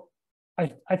so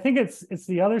I think it's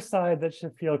the other side that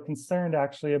should feel concerned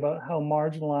actually about how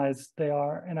marginalized they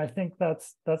are. And I think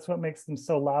that's what makes them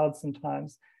so loud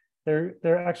sometimes.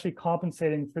 They're actually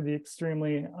compensating for the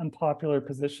extremely unpopular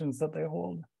positions that they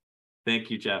hold. Thank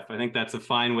you, Geoff. I think that's a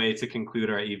fine way to conclude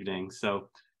our evening. So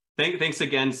thanks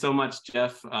again so much,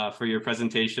 Geoff, for your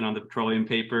presentation on the Petroleum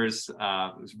Papers. It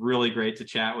was really great to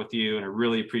chat with you, and I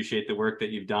really appreciate the work that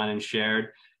you've done and shared.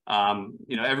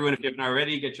 Everyone, if you haven't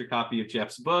already, get your copy of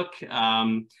Geoff's book.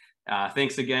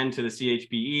 Thanks again to the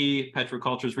CHBE,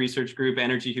 Petrocultures Research Group,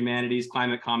 Energy Humanities,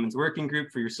 Climate Commons Working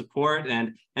Group for your support,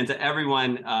 and to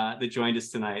everyone that joined us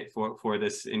tonight for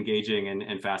this engaging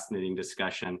and fascinating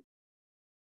discussion.